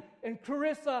Abby and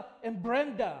Carissa and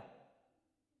Brenda.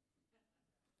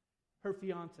 Her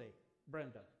fiance,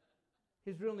 Brenda.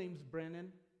 His real name's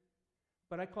Brennan,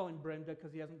 but I call him Brenda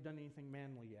because he hasn't done anything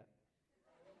manly yet.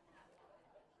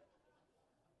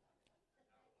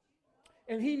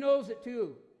 And he knows it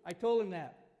too. I told him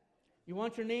that. You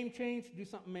want your name changed? Do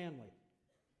something manly.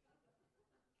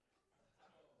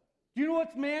 Do you know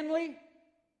what's manly?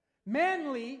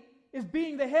 Manly is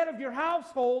being the head of your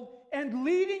household and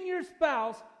leading your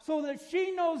spouse so that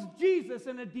she knows Jesus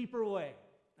in a deeper way.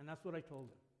 And that's what I told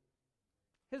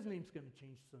him. His name's going to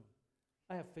change soon.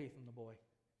 I have faith in the boy.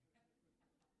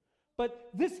 But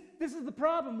this is the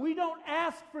problem. We don't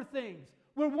ask for things.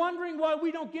 We're wondering why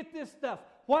we don't get this stuff.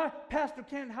 Why, Pastor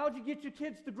Ken, how'd you get your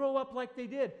kids to grow up like they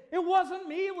did? It wasn't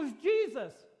me, it was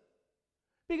Jesus.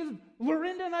 Because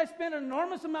Lorinda and I spent an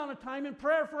enormous amount of time in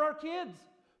prayer for our kids.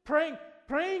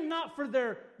 Praying not for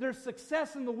their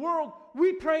success in the world.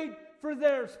 We prayed for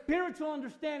their spiritual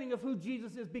understanding of who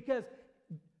Jesus is, because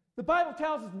the Bible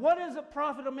tells us, what does it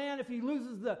profit a man if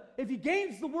he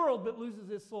gains the world but loses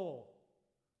his soul?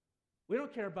 We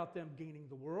don't care about them gaining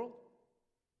the world.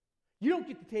 You don't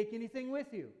get to take anything with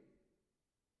you.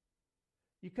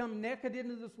 You come naked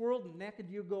into this world, and naked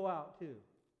you go out too.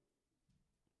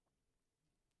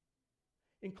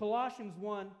 In Colossians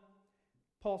 1,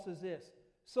 Paul says this,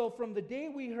 so from the day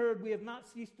we heard, we have not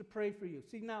ceased to pray for you.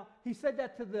 See, now, he said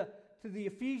that to the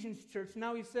Ephesians church.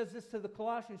 Now he says this to the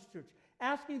Colossians church,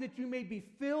 asking that you may be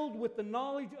filled with the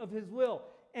knowledge of his will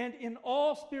and in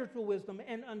all spiritual wisdom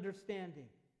and understanding,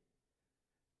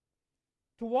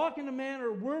 to walk in a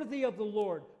manner worthy of the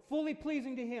Lord, fully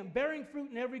pleasing to Him, bearing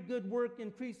fruit in every good work,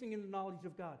 increasing in the knowledge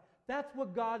of God. That's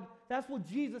what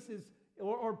Jesus is,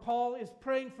 or Paul is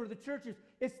praying for the churches.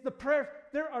 It's the prayers.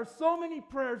 There are so many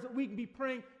prayers that we can be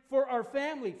praying for our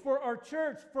family, for our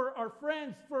church, for our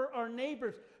friends, for our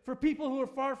neighbors, for people who are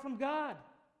far from God.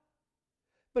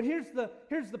 But here's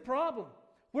the problem.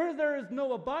 Where there is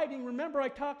no abiding, remember I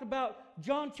talked about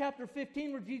John chapter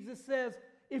 15 where Jesus says,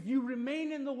 if you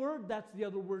remain in the Word, that's the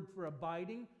other word for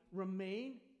abiding,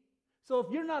 remain. So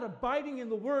if you're not abiding in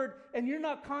the Word and you're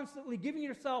not constantly giving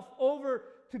yourself over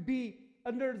to be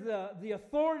under the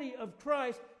authority of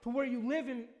Christ to where you live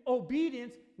in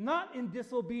obedience, not in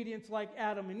disobedience like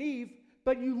Adam and Eve,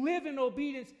 but you live in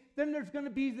obedience, then there's going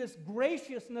to be this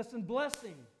graciousness and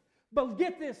blessing. But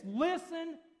get this,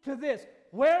 listen to this.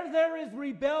 Where there is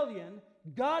rebellion,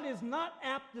 God is not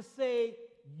apt to say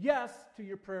yes to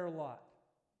your prayer a lot.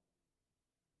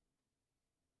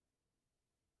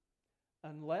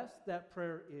 Unless that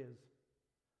prayer is,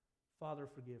 Father,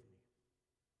 forgive me.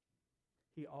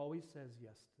 He always says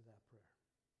yes to that prayer.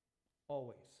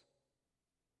 Always.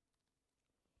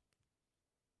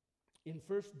 In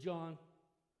 1 John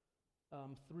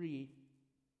 3,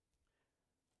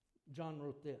 John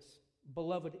wrote this,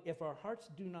 Beloved, if our hearts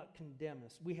do not condemn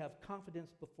us, we have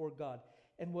confidence before God.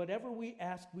 And whatever we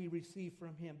ask, we receive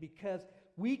from Him, because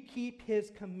we keep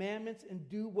His commandments and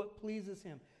do what pleases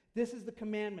Him. This is the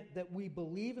commandment, that we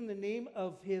believe in the name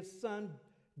of His Son,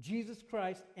 Jesus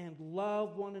Christ, and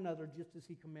love one another just as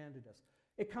He commanded us.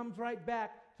 It comes right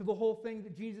back to the whole thing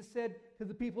that Jesus said to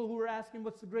the people who were asking,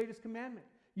 what's the greatest commandment?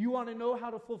 You want to know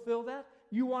how to fulfill that?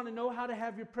 You want to know how to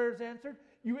have your prayers answered?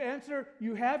 You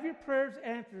have your prayers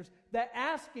answered. The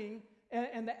asking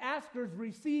and the askers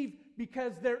receive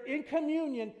because they're in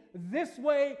communion this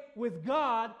way with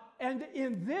God, and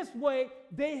in this way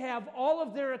they have all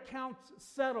of their accounts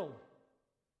settled.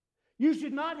 You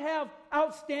should not have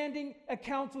outstanding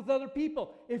accounts with other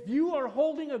people. If you are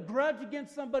holding a grudge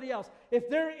against somebody else, if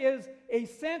there is a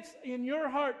sense in your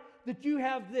heart that you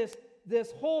have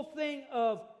this whole thing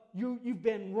of you've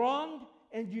been wronged,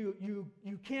 and you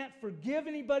can't forgive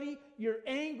anybody, you're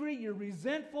angry, you're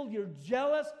resentful, you're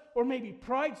jealous, or maybe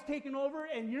pride's taken over,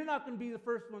 and you're not going to be the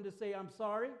first one to say, I'm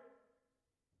sorry.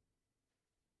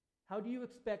 How do you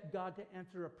expect God to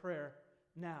answer a prayer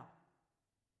now?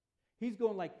 He's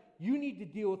going like, you need to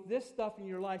deal with this stuff in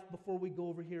your life before we go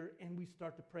over here and we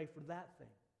start to pray for that thing.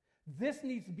 This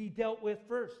needs to be dealt with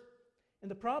first.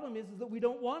 And the problem is that we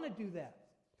don't want to do that.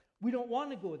 We don't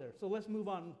want to go there. So let's move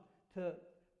on to...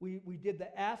 We did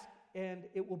the ask and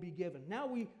it will be given. Now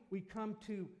we come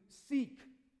to seek,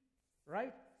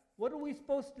 right? What are we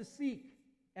supposed to seek?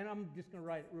 And I'm just going to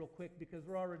write it real quick because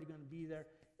we're already going to be there.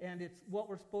 And it's what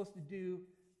we're supposed to do,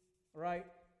 right?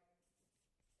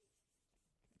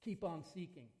 Keep on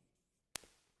seeking.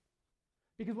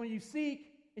 Because when you seek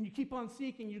and you keep on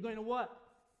seeking, you're going to what?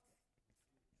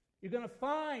 You're going to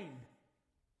find.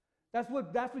 That's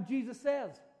what Jesus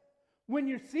says. When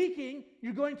you're seeking,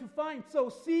 you're going to find. So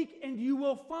seek and you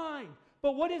will find.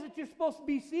 But what is it you're supposed to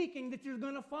be seeking that you're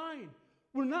going to find?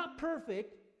 We're not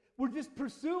perfect. We're just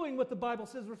pursuing what the Bible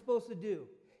says we're supposed to do.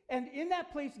 And in that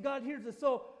place, God hears us.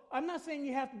 So I'm not saying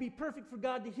you have to be perfect for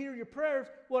God to hear your prayers.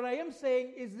 What I am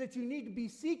saying is that you need to be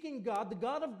seeking God, the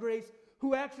God of grace,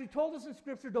 who actually told us in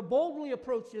Scripture to boldly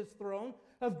approach His throne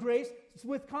of grace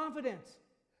with confidence.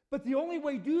 But the only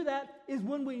way to do that is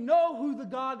when we know who the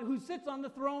God who sits on the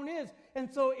throne is. And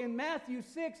so in Matthew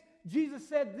 6, Jesus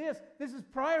said this. This is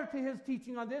prior to His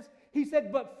teaching on this. He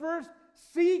said, but first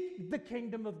seek the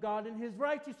kingdom of God and His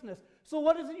righteousness. So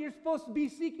what is it you're supposed to be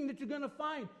seeking that you're going to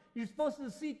find? You're supposed to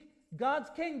seek God's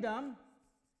kingdom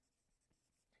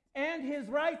and His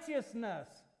righteousness.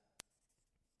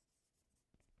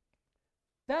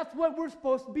 That's what we're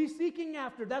supposed to be seeking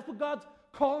after. That's what God's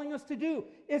calling us to do.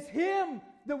 It's Him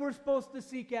that we're supposed to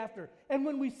seek after. And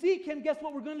when we seek Him, guess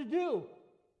what we're going to do?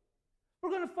 We're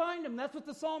going to find Him. That's what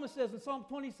the psalmist says in Psalm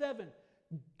 27.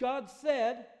 God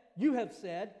said, you have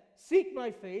said, seek my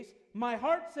face. My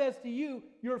heart says to you,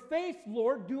 your face,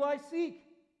 Lord, do I seek.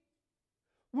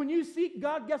 When you seek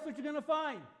God, guess what you're going to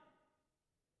find?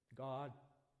 God.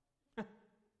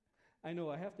 I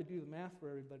know I have to do the math for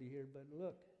everybody here, but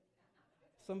look.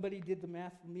 Somebody did the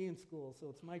math for me in school, so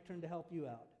it's my turn to help you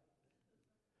out.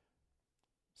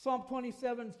 Psalm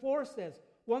 27:4 says,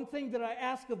 one thing that I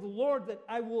ask of the Lord that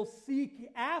I will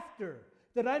seek after,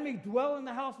 that I may dwell in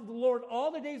the house of the Lord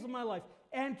all the days of my life,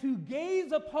 and to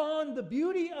gaze upon the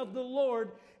beauty of the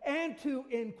Lord, and to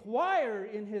inquire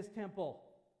in His temple.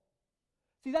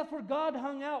 See, that's where God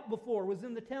hung out before, was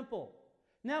in the temple.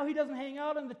 Now He doesn't hang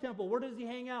out in the temple. Where does He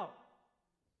hang out?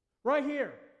 Right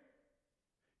here.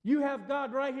 You have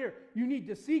God right here. You need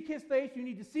to seek His face. You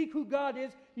need to seek who God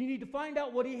is. You need to find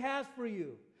out what He has for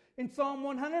you. In Psalm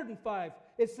 105,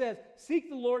 it says, seek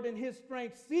the Lord in His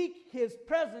strength. Seek His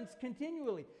presence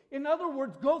continually. In other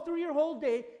words, go through your whole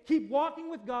day, keep walking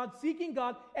with God, seeking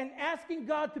God, and asking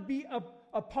God to be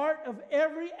a part of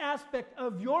every aspect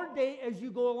of your day as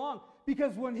you go along.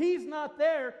 Because when He's not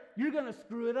there, you're going to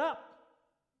screw it up.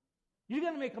 You're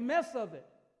going to make a mess of it.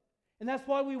 And that's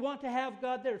why we want to have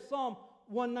God there. Psalm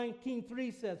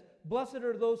 119:3 says, blessed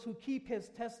are those who keep His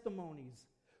testimonies,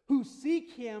 who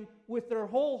seek Him with their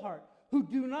whole heart, who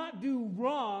do not do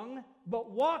wrong,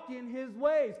 but walk in His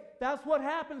ways. That's what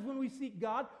happens when we seek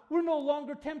God. We're no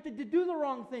longer tempted to do the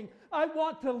wrong thing. I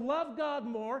want to love God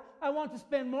more. I want to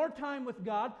spend more time with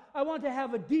God. I want to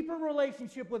have a deeper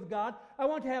relationship with God. I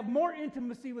want to have more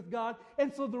intimacy with God.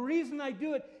 And so the reason I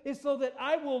do it is so that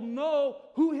I will know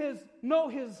who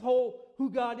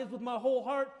God is with my whole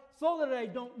heart, so that I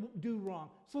don't do wrong,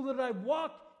 so that I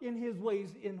walk in His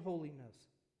ways in holiness.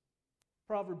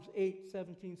 Proverbs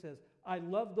 8:17 says, I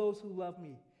love those who love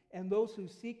me, and those who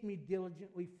seek me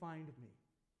diligently find me.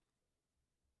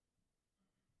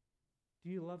 Do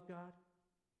you love God?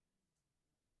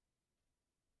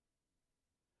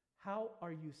 How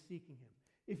are you seeking Him?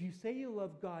 If you say you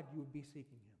love God, you would be seeking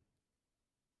Him.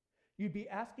 You'd be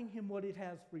asking Him what it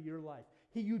has for your life.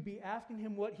 You'd be asking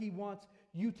Him what He wants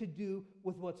you to do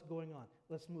with what's going on.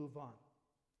 Let's move on.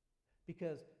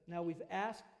 Because now we've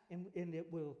asked and it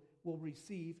will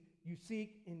receive. You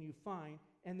seek and you find.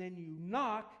 And then you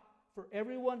knock. For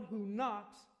everyone who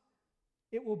knocks,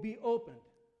 it will be opened.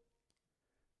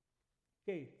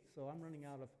 Okay, so I'm running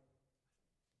out of...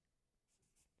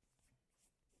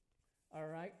 All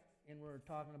right, and we're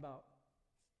talking about...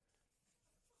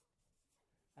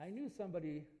 I knew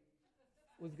somebody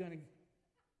was going to...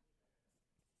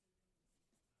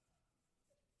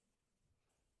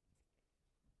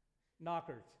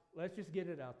 Knockers. Let's just get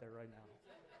it out there right now.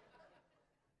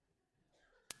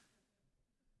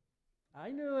 I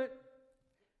knew it.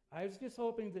 I was just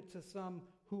hoping that to some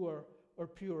who are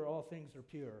pure, all things are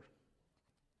pure.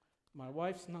 My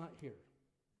wife's not here.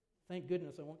 Thank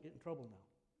goodness I won't get in trouble now.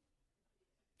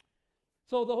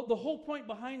 So the whole point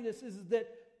behind this is that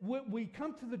we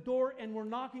come to the door and we're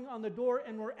knocking on the door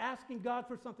and we're asking God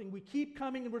for something. We keep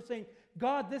coming and we're saying,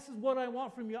 God, this is what I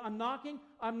want from you. I'm knocking.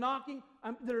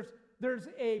 There's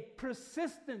a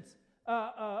persistence,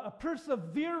 a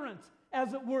perseverance,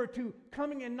 as it were, to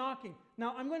coming and knocking.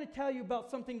 Now, I'm going to tell you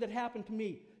about something that happened to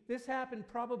me. This happened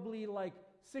probably like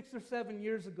 6 or 7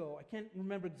 years ago. I can't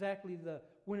remember exactly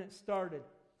when it started.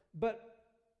 But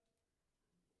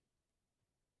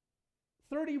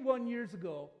 31 years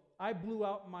ago, I blew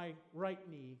out my right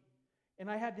knee, and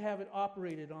I had to have it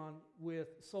operated on with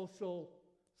social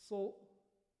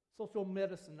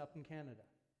medicine up in Canada.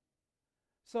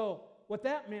 So what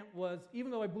that meant was,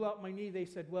 even though I blew out my knee, they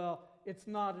said, well, it's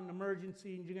not an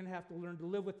emergency, and you're going to have to learn to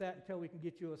live with that until we can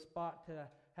get you a spot to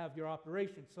have your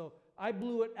operation. So I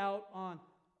blew it out on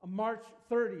March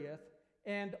 30th,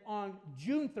 and on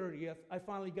June 30th, I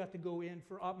finally got to go in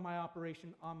for my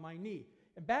operation on my knee.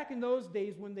 And back in those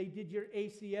days, when they did your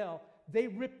ACL, they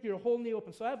ripped your whole knee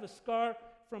open. So I have a scar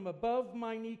from above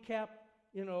my kneecap,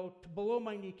 to below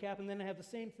my kneecap, and then I have the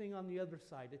same thing on the other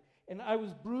side. And I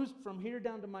was bruised from here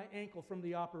down to my ankle from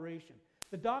the operation.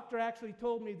 The doctor actually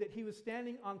told me that he was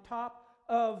standing on top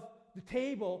of the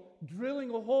table, drilling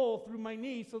a hole through my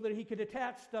knee so that he could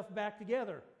attach stuff back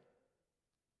together.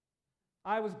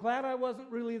 I was glad I wasn't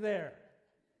really there.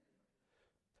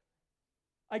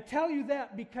 I tell you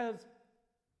that because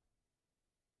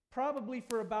probably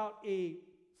for about a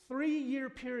 3-year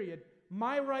period,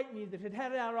 my right knee that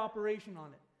had that operation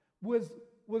on it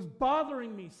was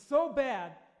bothering me so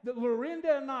bad that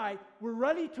Lorinda and I were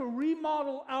ready to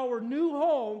remodel our new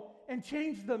home and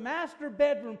change the master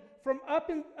bedroom from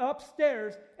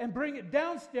upstairs and bring it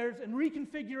downstairs and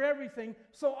reconfigure everything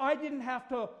so I didn't have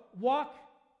to walk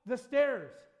the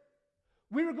stairs.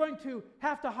 We were going to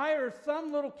have to hire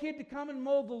some little kid to come and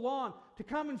mow the lawn, to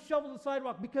come and shovel the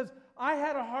sidewalk, because I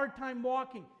had a hard time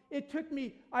walking. It took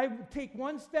me, I would take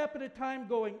one step at a time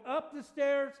going up the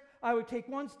stairs. I would take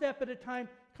one step at a time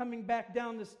coming back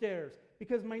down the stairs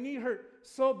because my knee hurt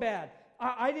so bad.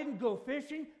 I didn't go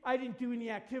fishing. I didn't do any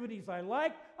activities I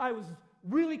liked. I was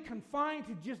really confined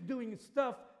to just doing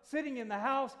stuff, sitting in the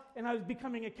house, and I was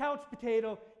becoming a couch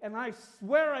potato, and I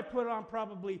swear I put on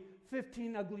probably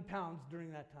 15 ugly pounds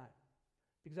during that time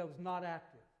because I was not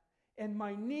active. And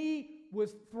my knee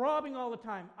was throbbing all the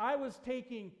time. I was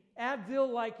taking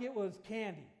Advil like it was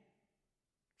candy,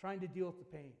 trying to deal with the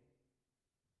pain.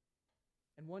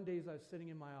 And one day as I was sitting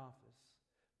in my office,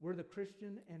 We're the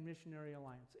Christian and Missionary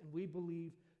Alliance, and we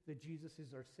believe that Jesus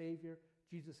is our Savior,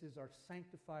 Jesus is our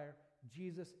sanctifier,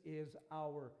 Jesus is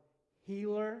our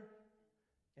healer,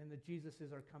 and that Jesus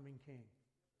is our coming King.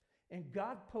 And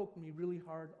God poked me really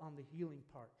hard on the healing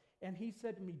part. And he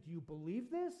said to me, do you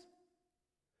believe this?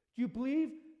 Do you believe?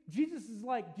 Jesus is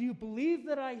like, do you believe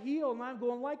that I heal? And I'm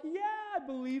going like, yeah, I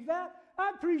believe that.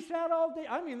 I preach that all day.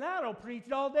 I mean, that'll preach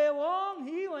all day long,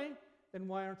 healing. Then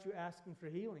why aren't you asking for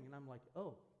healing? And I'm like,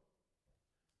 oh.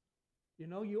 You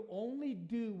know, you only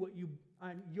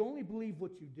only believe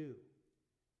what you do.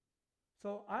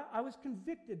 So I was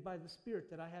convicted by the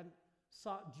Spirit that I hadn't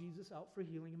sought Jesus out for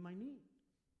healing in my knee.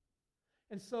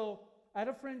 And so I had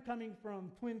a friend coming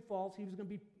from Twin Falls. He was going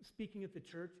to be speaking at the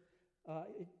church,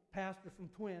 pastor from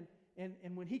Twin.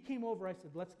 And when he came over, I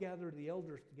said, let's gather the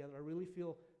elders together. I really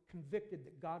feel convicted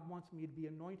that God wants me to be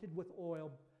anointed with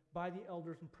oil by the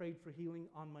elders and prayed for healing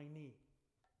on my knee.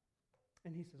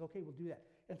 And he says, okay, we'll do that.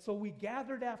 And so we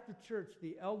gathered after church,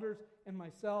 the elders and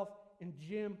myself and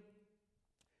Jim.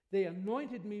 They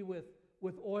anointed me with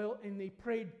oil, and they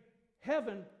prayed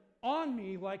heaven on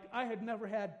me like I had never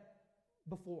had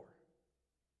before.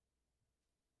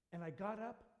 And I got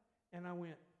up and I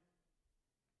went,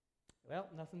 well,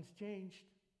 nothing's changed.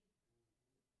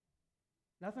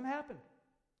 Nothing happened.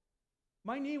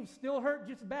 My knee was still hurt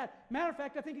just as bad. Matter of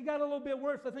fact, I think it got a little bit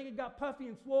worse. I think it got puffy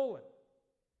and swollen.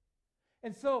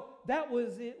 And so that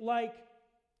was like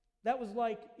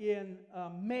in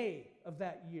May of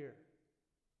that year.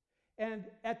 And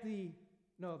that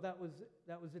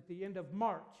was at the end of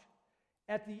March.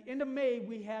 At the end of May,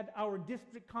 we had our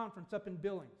district conference up in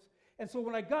Billings. And so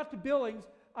when I got to Billings,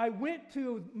 I went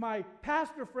to my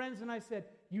pastor friends and I said,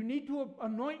 you need to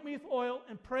anoint me with oil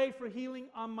and pray for healing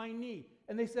on my knee.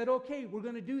 And they said, okay, we're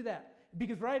going to do that.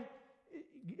 Because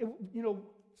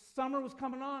summer was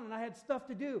coming on and I had stuff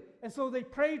to do. And so they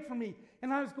prayed for me.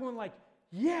 And I was going like,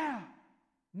 yeah,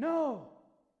 no,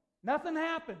 nothing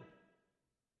happened.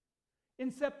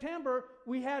 In September,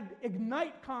 we had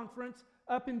Ignite conference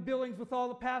up in Billings with all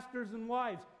the pastors and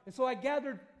wives. And so I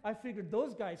figured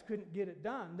those guys couldn't get it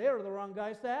done. They were the wrong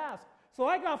guys to ask. So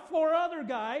I got 4 other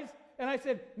guys, and I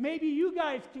said, maybe you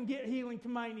guys can get healing to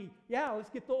my knee. Yeah, let's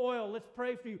get the oil. Let's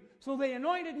pray for you. So they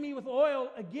anointed me with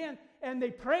oil again, and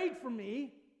they prayed for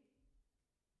me,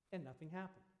 and nothing happened.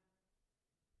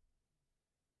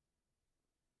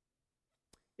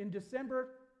 In December,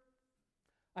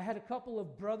 I had a couple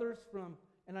of brothers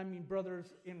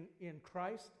brothers in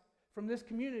Christ, from this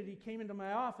community came into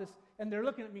my office, and they're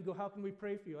looking at me and go, how can we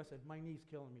pray for you? I said, my knee's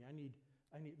killing me. I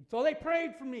need. So they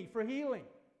prayed for me for healing.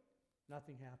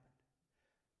 Nothing happened.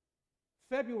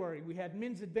 February, we had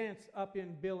Men's Advance up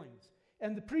in Billings.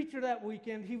 And the preacher that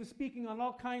weekend, he was speaking on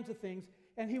all kinds of things,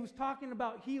 and he was talking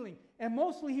about healing. And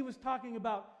mostly he was talking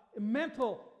about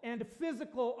mental and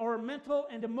physical or mental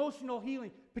and emotional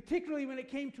healing, particularly when it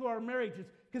came to our marriages,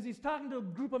 because he's talking to a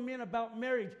group of men about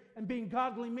marriage and being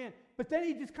godly men. But then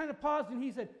he just kind of paused and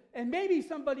he said, and maybe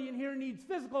somebody in here needs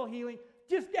physical healing,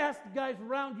 just ask the guys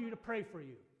around you to pray for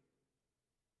you.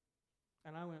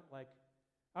 And I went like,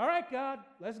 all right, God,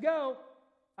 let's go.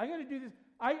 I'm going to do this.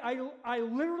 I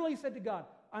literally said to God,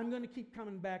 I'm going to keep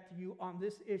coming back to you on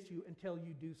this issue until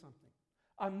you do something.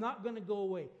 I'm not going to go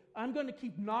away. I'm going to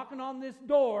keep knocking on this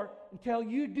door until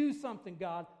you do something,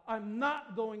 God. I'm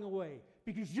not going away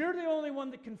because you're the only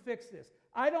one that can fix this.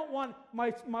 I don't want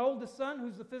my oldest son,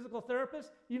 who's the physical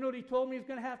therapist, you know what he told me is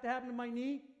going to happen to my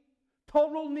knee?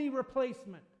 Total knee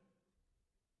replacement.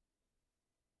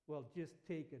 Well, just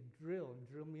take a drill and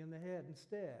drill me in the head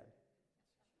instead.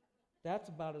 That's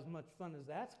about as much fun as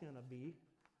that's going to be.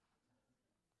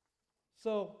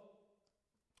 So,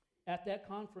 at that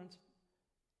conference,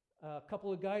 a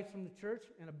couple of guys from the church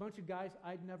and a bunch of guys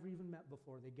I'd never even met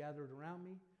before, they gathered around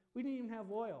me. We didn't even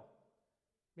have oil.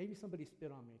 Maybe somebody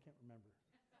spit on me, I can't remember.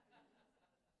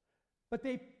 But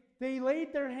they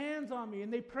laid their hands on me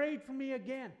and they prayed for me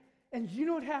again. And you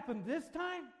know what happened this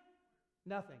time?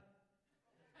 Nothing.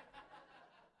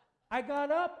 I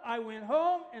got up, I went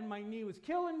home, and my knee was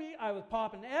killing me. I was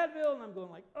popping Advil, and I'm going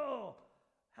like, oh,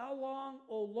 how long,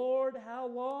 oh Lord, how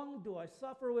long do I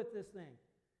suffer with this thing?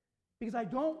 Because I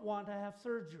don't want to have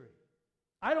surgery.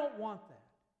 I don't want that.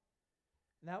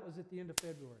 And that was at the end of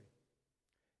February.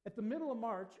 At the middle of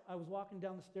March, I was walking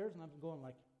down the stairs, and I was going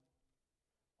like,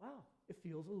 wow, it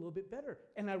feels a little bit better.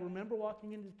 And I remember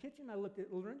walking into the kitchen, I looked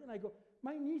at Lorinda, and I go,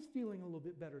 my knee's feeling a little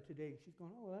bit better today. And she's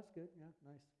going, oh, that's good. Yeah,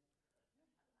 nice.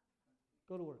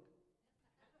 Go to work.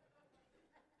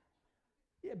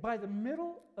 Yeah, by the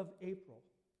middle of April,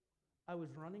 I was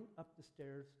running up the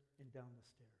stairs and down the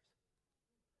stairs.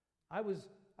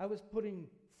 I was putting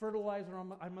fertilizer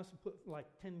on I must have put like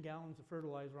 10 gallons of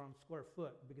fertilizer on a square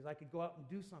foot because I could go out and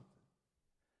do something.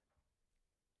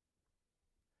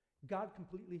 God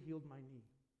completely healed my knee.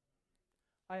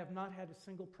 I have not had a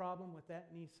single problem with that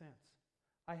knee since.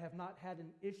 I have not had an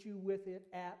issue with it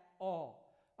at all.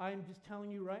 I am just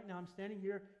telling you right now, I'm standing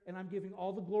here and I'm giving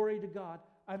all the glory to God.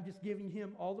 I'm just giving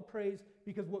Him all the praise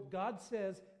because what God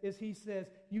says is He says,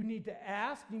 you need to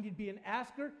ask, you need to be an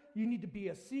asker, you need to be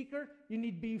a seeker, you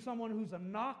need to be someone who's a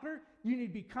knocker, you need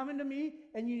to be coming to me,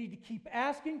 and you need to keep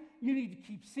asking, you need to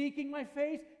keep seeking my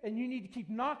face, and you need to keep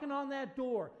knocking on that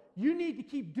door. You need to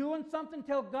keep doing something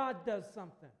till God does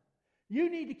something. You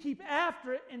need to keep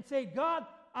after it and say, God,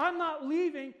 I'm not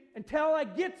leaving until I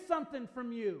get something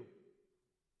from you.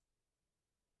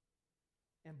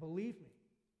 And believe me,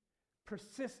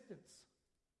 persistence.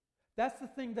 That's the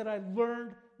thing that I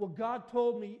learned. What God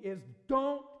told me is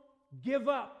don't give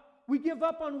up. We give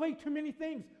up on way too many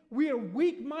things. We are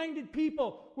weak-minded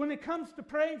people when it comes to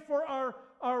praying for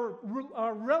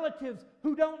our relatives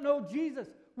who don't know Jesus.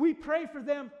 We pray for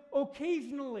them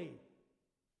occasionally.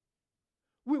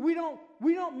 We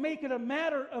don't make it a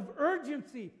matter of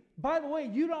urgency. By the way,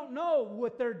 you don't know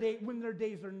when their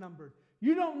days are numbered.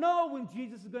 You don't know when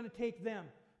Jesus is going to take them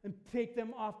and take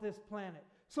them off this planet.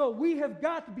 So we have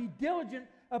got to be diligent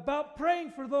about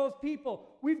praying for those people.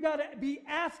 We've got to be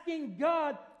asking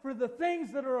God for the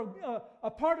things that are a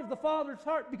part of the Father's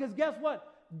heart. Because guess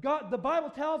what? God, the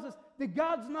Bible tells us that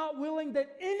God's not willing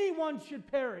that anyone should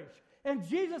perish. And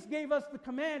Jesus gave us the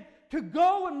command to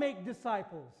go and make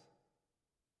disciples.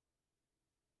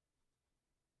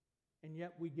 And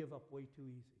yet we give up way too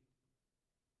easy.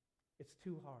 It's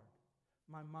too hard.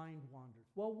 My mind wanders.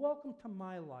 Well, welcome to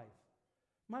my life.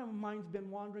 My mind's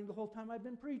been wandering the whole time I've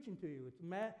been preaching to you.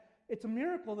 It's a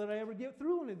miracle that I ever get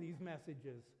through one of these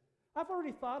messages. I've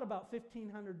already thought about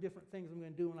 1,500 different things I'm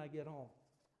going to do when I get home.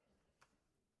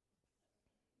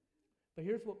 But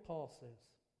here's what Paul says.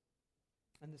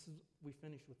 And we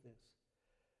finish with this.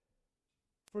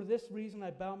 For this reason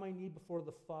I bow my knee before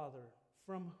the Father,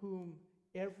 from whom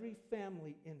every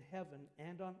family in heaven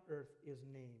and on earth is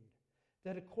named,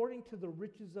 that according to the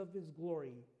riches of His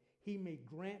glory, He may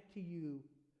grant to you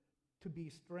to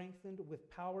be strengthened with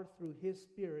power through His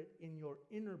Spirit in your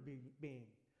inner being,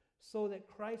 so that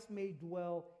Christ may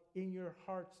dwell in your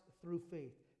hearts through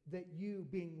faith, that you,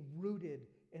 being rooted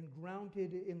and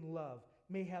grounded in love,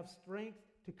 may have strength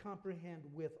to comprehend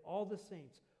with all the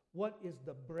saints what is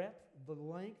the breadth, the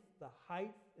length, the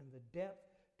height, and the depth,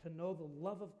 to know the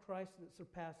love of Christ that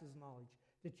surpasses knowledge,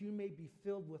 that you may be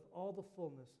filled with all the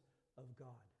fullness of God.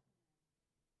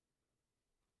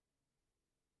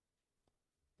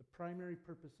 The primary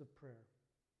purpose of prayer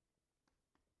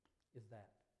is that.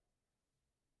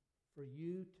 For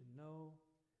you to know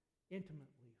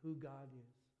intimately who God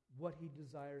is, what He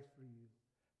desires for you,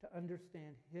 to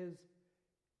understand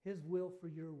His will for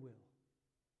your will.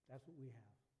 That's what we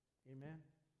have. Amen?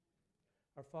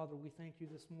 Our Father, we thank you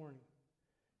this morning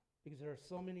because there are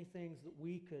so many things that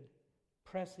we could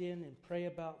press in and pray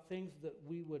about, things that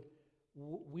we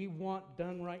want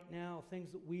done right now,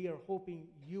 things that we are hoping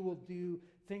you will do,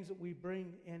 things that we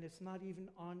bring, and it's not even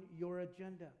on your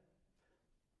agenda.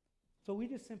 So we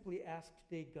just simply ask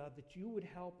today, God, that you would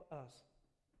help us,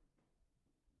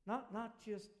 not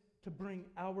just to bring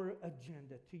our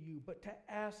agenda to you, but to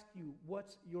ask you,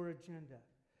 what's your agenda?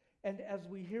 And as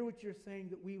we hear what you're saying,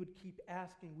 that we would keep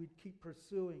asking, we'd keep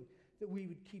pursuing, that we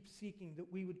would keep seeking,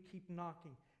 that we would keep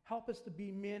knocking. Help us to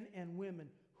be men and women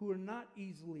who are not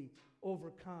easily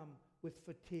overcome with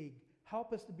fatigue.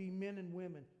 Help us to be men and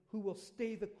women who will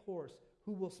stay the course,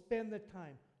 who will spend the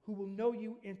time, who will know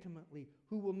you intimately,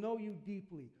 who will know you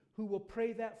deeply, who will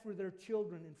pray that for their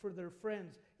children and for their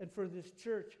friends and for this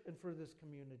church and for this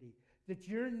community, that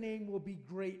your name will be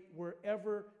great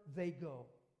wherever they go.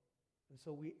 And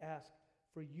so we ask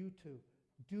for you to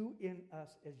do in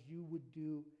us as you would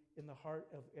do in the heart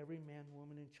of every man,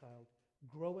 woman, and child.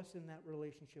 Grow us in that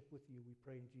relationship with you, we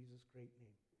pray in Jesus' great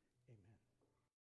name.